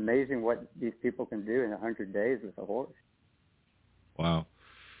 It's amazing what these people can do in 100 days with a horse. Wow.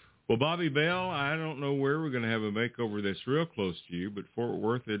 Well, Bobbi Bell, I don't know where we're going to have a makeover that's real close to you, but Fort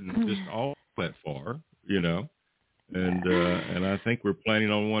Worth isn't just all that far, you know. And I think we're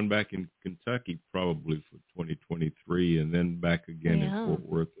planning on one back in Kentucky probably for 2023, and then back again in Fort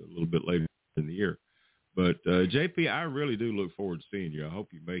Worth a little bit later in the year. But JP, I really do look forward to seeing you. I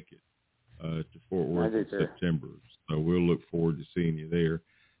hope you make it to Fort Worth in September. So we'll look forward to seeing you there.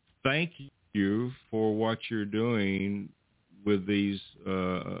 Thank you for what you're doing with these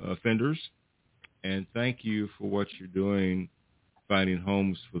offenders, and thank you for what you're doing finding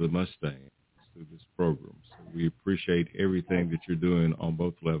homes for the Mustangs through this program. So we appreciate everything that you're doing on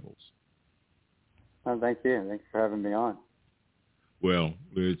both levels. Oh, thank you. Thanks for having me on. Well,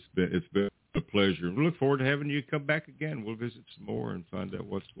 it's been a pleasure. We look forward to having you come back again. We'll visit some more and find out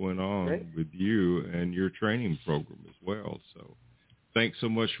what's going on with you and your training program as well. So thanks so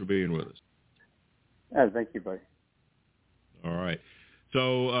much for being with us. Thank you, buddy. All right.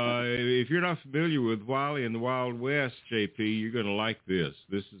 So if you're not familiar with Wiley and the Wild West, JP, you're going to like this.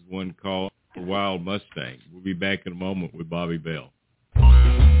 This is one called The Wild Mustang. We'll be back in a moment with Bobbi Bell.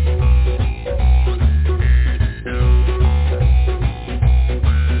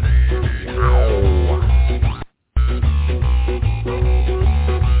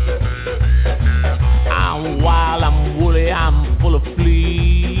 I'm wild, I'm woolly, I'm full of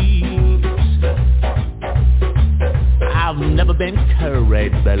fleas. I've never been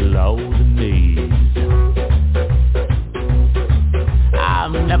carried below the knees.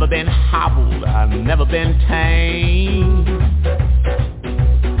 I've never been hobbled, I've never been tamed.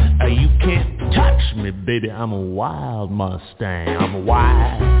 You can't touch me, baby, I'm a wild Mustang. I'm a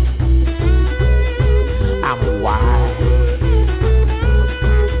wild. I'm a wild.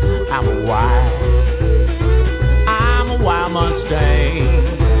 I'm a wild. I'm a wild Mustang.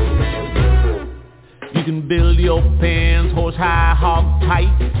 You can build your pens horse high, hog tight.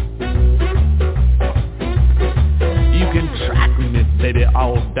 You can track me, baby,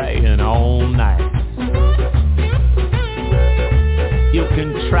 all day and all night. You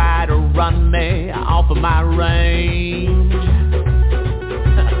can try to run me off of my range.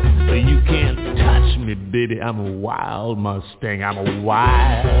 But you can't touch me, baby, I'm a wild Mustang. I'm a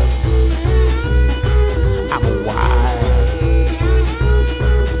wild. I'm a wild.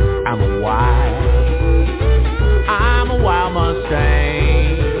 I'm a wild. I'm a wild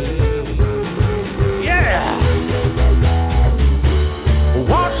Mustang. Yeah.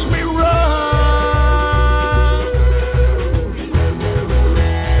 Watch me run.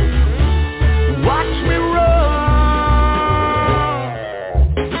 Watch me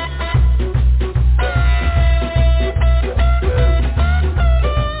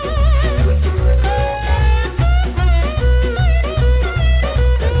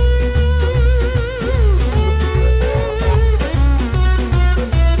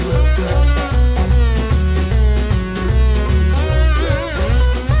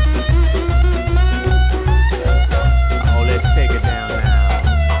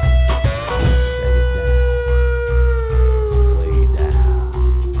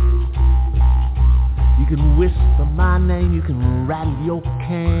you can rattle your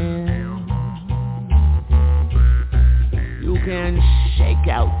can. You can shake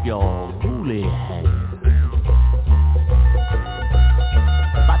out your woolly hair.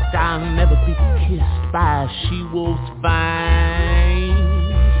 But I'll never be kissed by a she-wolf's fangs.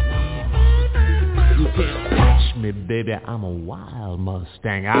 You can't touch me, baby, I'm a wild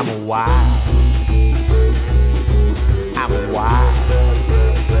Mustang. I'm a wild. I'm a wild.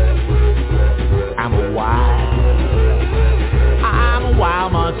 I'm a wild. I'm a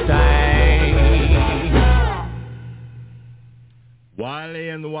wild Mustang. Wiley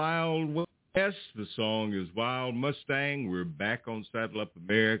and the Wild West. The song is Wild Mustang. We're back on Saddle Up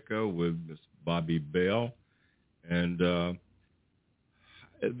America with Miss Bobbi Bell. And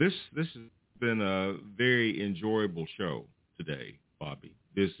this has been a very enjoyable show today, Bobbi.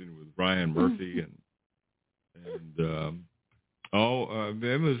 Visiting with Ryan Murphey. And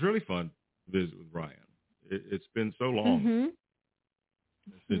it was really fun to visit with Ryan. It's been so long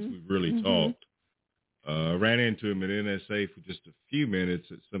since we've really talked. Ran into him at NSA for just a few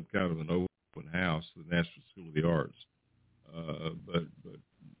minutes at some kind of an open house, the National School of the Arts. But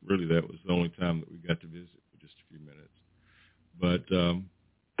really that was the only time that we got to visit for just a few minutes. But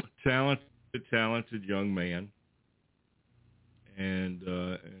talented young man, and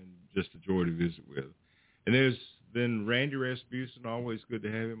just a joy to visit with. And there's been Randy Rasmussen, always good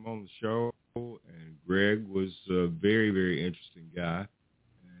to have him on the show. And Greg was a very, very interesting guy.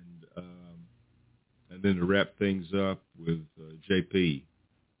 And then to wrap things up with JP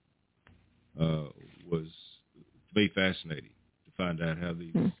was, to me, fascinating to find out how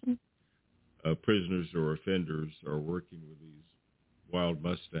these prisoners or offenders are working with these wild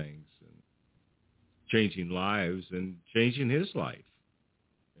Mustangs changing lives and changing his life.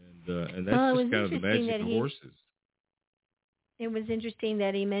 And that's just kind of the magic of horses. It was interesting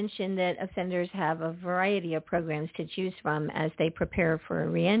that he mentioned that offenders have a variety of programs to choose from as they prepare for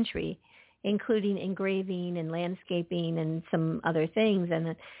reentry, including engraving and landscaping and some other things.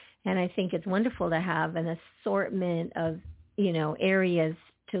 And I think it's wonderful to have an assortment of, areas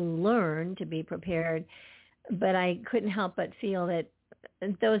to learn, to be prepared. But I couldn't help but feel that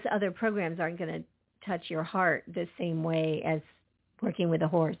those other programs aren't going to touch your heart the same way as working with a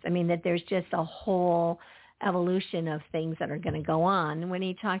horse. I mean, that there's just a whole evolution of things that are going to go on. When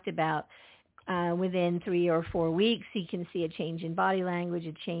he talked about within 3 or 4 weeks, he can see a change in body language,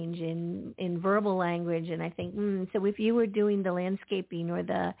 a change in verbal language. And I think, so if you were doing the landscaping or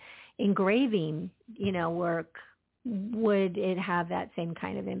the engraving, work, would it have that same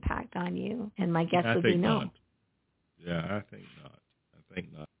kind of impact on you? And my guess would be no. Not. Yeah, I think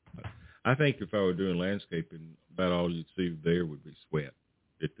not. I think if I were doing landscaping, about all you'd see there would be sweat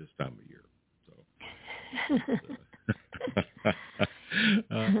at this time of year. So,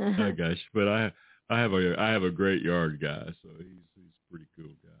 gosh, but I have a great yard guy, so he's a pretty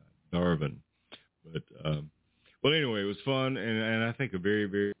cool guy, Darvin. But well, anyway, it was fun, and I think a very,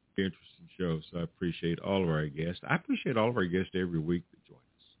 very interesting show. So I appreciate all of our guests. I appreciate all of our guests every week that join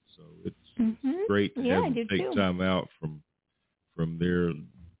us. So it's great to have them take time out from their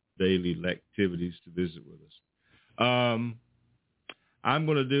daily activities to visit with us. I'm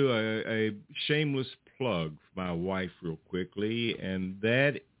going to do a shameless plug for my wife real quickly, and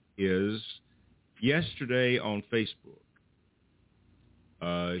that is yesterday on Facebook.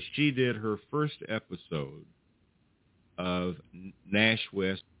 She did her first episode of Nash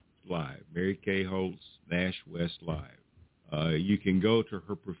West Live, Mary Kay Holt's Nash West Live. You can go to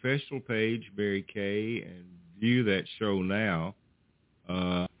her professional page, Mary Kay, and view that show now.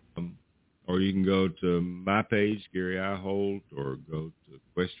 Or you can go to my page, Gary I. Holt, or go to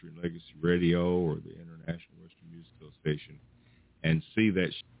Equestrian Legacy Radio or the International Western Music Association and see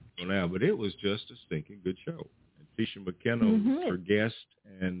that show now. But it was just a stinking good show. And Tisha McKenna was her guest,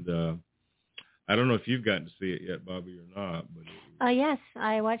 and I don't know if you've gotten to see it yet, Bobbi, or not. But yes,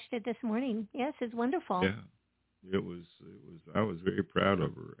 I watched it this morning. Yes, it's wonderful. Yeah, it was. I was very proud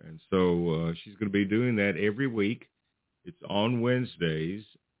of her, and so she's going to be doing that every week. It's on Wednesdays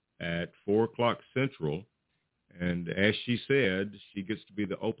at 4:00 Central, and as she said, she gets to be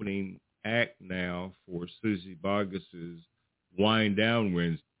the opening act now for Susie Bogus's Wind Down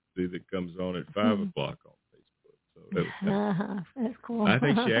Wednesday that comes on at 5 o'clock on Facebook. So that's cool. I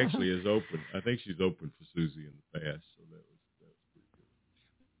think she actually is open. I think she's opened for Susie in the past, so that was pretty good.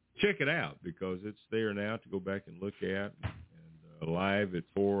 Check it out because it's there now to go back and look at, and live at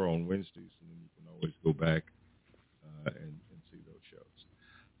 4 on Wednesdays, and then you can always go back and see those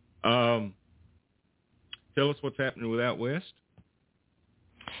shows. Tell us what's happening with Out West.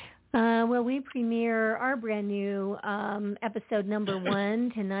 Well, we premiere our brand new episode number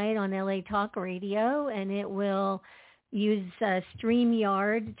 1 tonight on LA Talk Radio, and it will use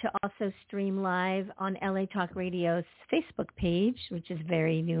StreamYard to also stream live on LA Talk Radio's Facebook page, which is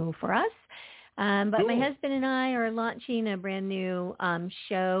very new for us. But cool. My husband and I are launching a brand new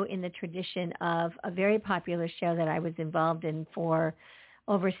show in the tradition of a very popular show that I was involved in for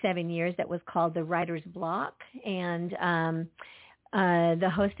over 7 years that was called The Writer's Block. And the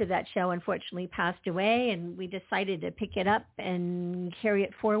host of that show unfortunately passed away, and we decided to pick it up and carry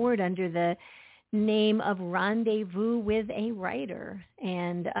it forward under the name of Rendezvous with a Writer.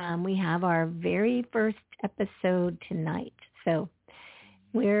 And we have our very first episode tonight. So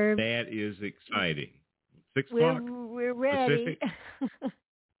that is exciting. 6 o'clock? We're ready.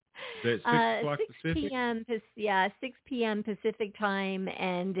 Is that 6 o'clock 6 Pacific? p.m. 6 p.m. Pacific time,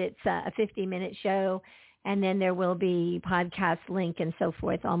 and it's a 50-minute show. And then there will be podcast link and so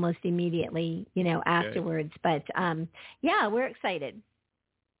forth almost immediately, afterwards. But, we're excited.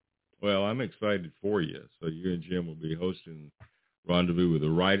 Well, I'm excited for you. So you and Jim will be hosting Rendezvous with a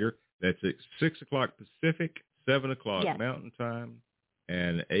Writer. That's at 6 o'clock Pacific, 7 o'clock Mountain Time,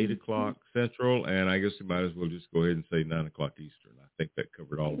 and 8 o'clock Central. And I guess we might as well just go ahead and say 9 o'clock Eastern. I think that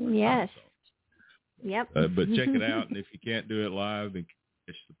covered all of our time zones. Yep. But check it out. And if you can't do it live, then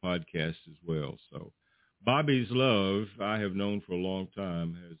catch the podcast as well. So Bobbi's love, I have known for a long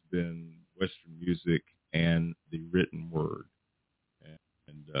time, has been Western music and the written word.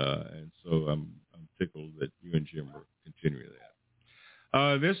 And so I'm tickled that you and Jim are continuing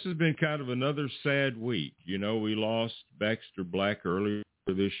that. This has been kind of another sad week. We lost Baxter Black earlier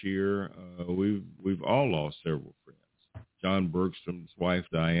this year. We've all lost several friends. John Bergstrom's wife,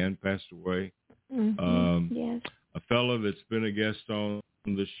 Diane, passed away. Yes. A fellow that's been a guest on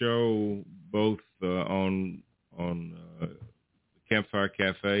the show both on Campfire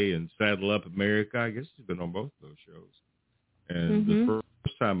Cafe and Saddle Up America. I guess he's been on both of those shows. And the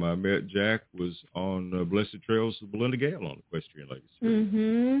first time I met Jack was on Blessed Trails of Belinda Gale on Equestrian Legacy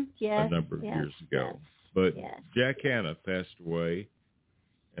Radio a number of years ago. But Jack Hanna passed away,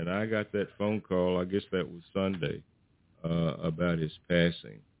 and I got that phone call, I guess that was Sunday, about his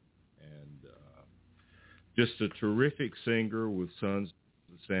passing. And just a terrific singer with Sons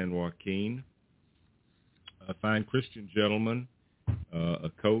of San Joaquin, a fine Christian gentleman, a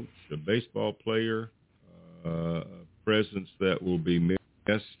coach, a baseball player, a presence that will be missed,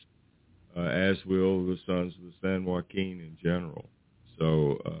 as will the Sons of the San Joaquin in general.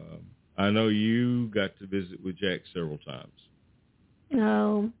 So I know you got to visit with Jack several times.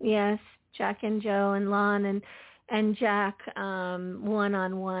 Oh, yes, Jack and Joe and Lon and Jack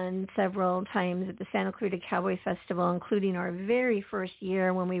one-on-one several times at the Santa Clarita Cowboy Festival, including our very first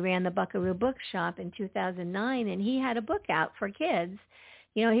year when we ran the Buckaroo Bookshop in 2009, and he had a book out for kids.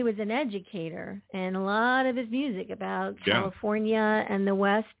 You know, he was an educator, and a lot of his music about California and the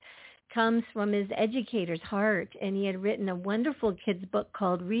West comes from his educator's heart, and he had written a wonderful kids book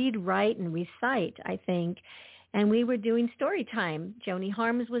called Read, Write, and Recite, I think, and we were doing story time. Joni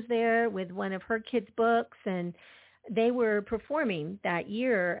Harms was there with one of her kids' books, and they were performing that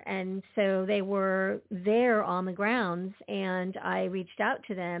year, and so they were there on the grounds, and I reached out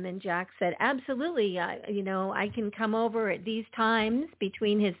to them, and Jack said, absolutely, I can come over at these times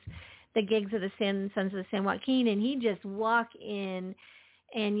between the gigs of the Sons of the San Joaquin, and he'd just walk in,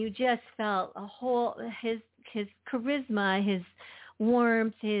 and you just felt his charisma, his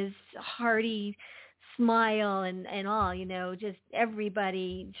warmth, his hearty smile and all, just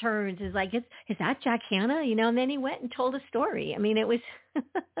everybody turns, is like, is that Jack Hanna? And then he went and told a story. I mean, it was,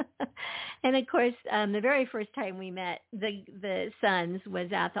 and of course, the very first time we met the Sons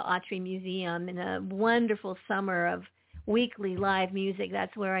was at the Autry Museum in a wonderful summer of weekly live music.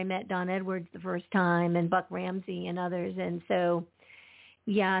 That's where I met Don Edwards the first time, and Buck Ramsey and others. And so,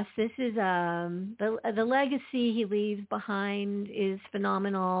 yes, this is the legacy he leaves behind is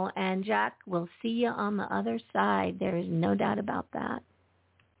phenomenal, and Jack will see you on the other side. There is no doubt about that.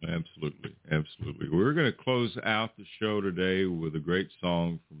 Absolutely, absolutely. We're going to close out the show today with a great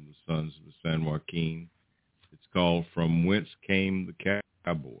song from the Sons of the San Joaquin. It's called From Whence Came the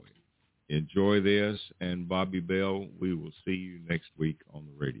Cowboy. Enjoy this, and Bobbi Bell, we will see you next week on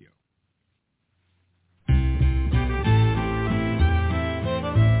the radio.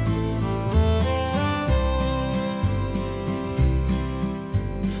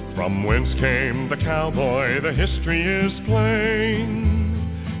 From whence came the cowboy, the history is plain.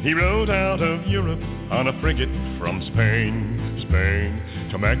 He rode out of Europe on a frigate from Spain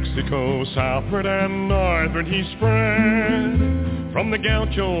to Mexico, southward and northward he spread. From the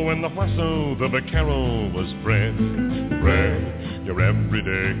gaucho and the hueso, the vaquero was bred, your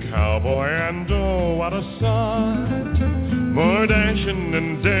everyday cowboy, and oh, what a sight. More dashing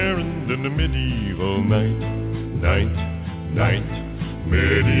and daring than the medieval night.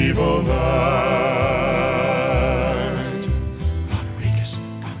 Medieval night. Rodriguez,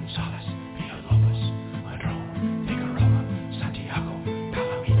 Gonzalez, Villalobos, Madron, Figueroa, Santiago,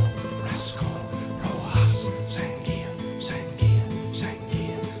 Palomino, Rascal, Rojas, Sanguilla.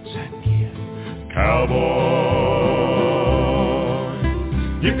 Cowboy.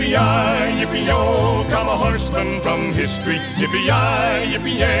 Yippee-yi, yippee-yo, come a horseman from history. Yippee-yi,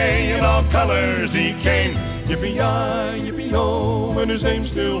 yippee-yay, in all colors he came. Yippee-yi, yippee-yo, and his name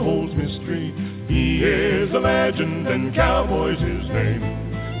still holds mystery. He is a legend, and cowboy's his name.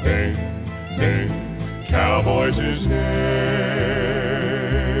 Cowboy's his name.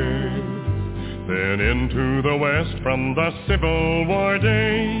 Then into the West from the Civil War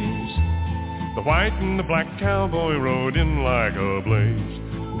days, the white and the black cowboy rode in like a blaze.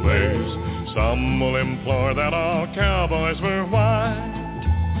 Some will implore that all cowboys were white.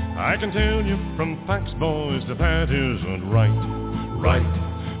 I can tell you from facts, boys, that isn't right.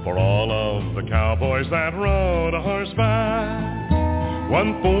 For all of the cowboys that rode a horseback,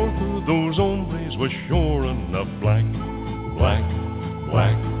 1/4 of those hombres was sure enough black.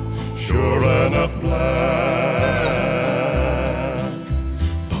 Sure enough black.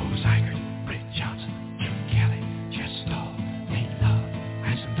 Bo Zygert, Britt Johnson, Jim Kelly, Jess Stahl, Nate Love,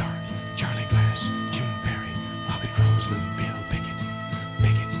 Ransom Dark, Charlie Glass, June Perry, Bobby Grossman, Bill Biggett.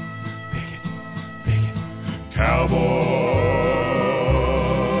 Cowboy.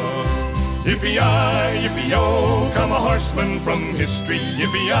 Yippee-yi, yippee-yo, come a horseman from history.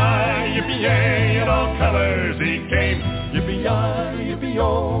 Yippee-yi, yippee-yay, in all colors he came. Yippee-yi,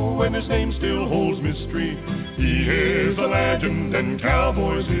 yippee-yo, and his name still holds mystery. He is a legend, and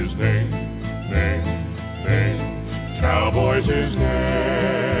cowboy's his name. Cowboy's his name.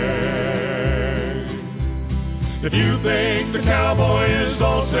 If you think the cowboy is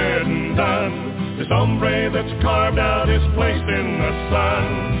all said and done, this hombre that's carved out his place in the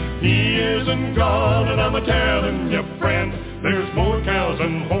sun, he isn't gone, and I'm a-telling you, friend, there's more cows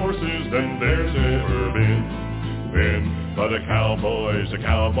and horses than there's ever been. But a cowboy's a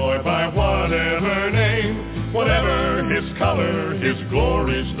cowboy by whatever name, whatever his color, his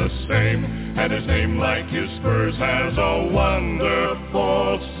glory's the same, and his name, like his spurs, has a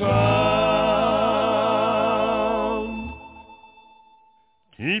wonderful sound.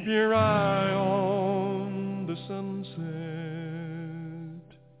 Keep your eye on the sunset,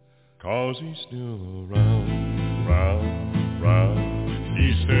 'cause he's still around,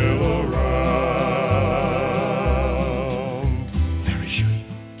 he's still around.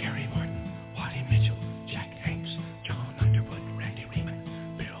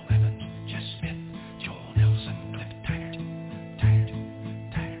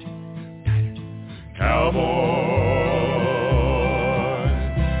 Cowboy,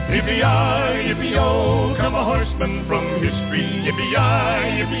 yippee-yi, yippee-yo, come a horseman from history.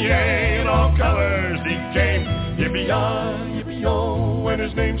 Yippee-yi, yippee-yay, in all colors he came. Yippee-yi, yippee-yo, and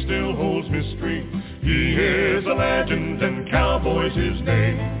his name still holds mystery. He is a legend, and cowboy's his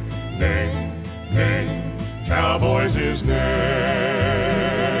name. Cowboy's his name.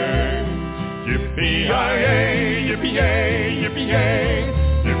 Yippee-yi-yay, yippee-yay, yippee-yay,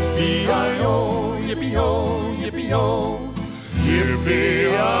 yippee-yi-yo. Yippee-yo, yippee-yo,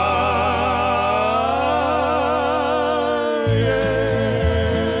 yippee-yi.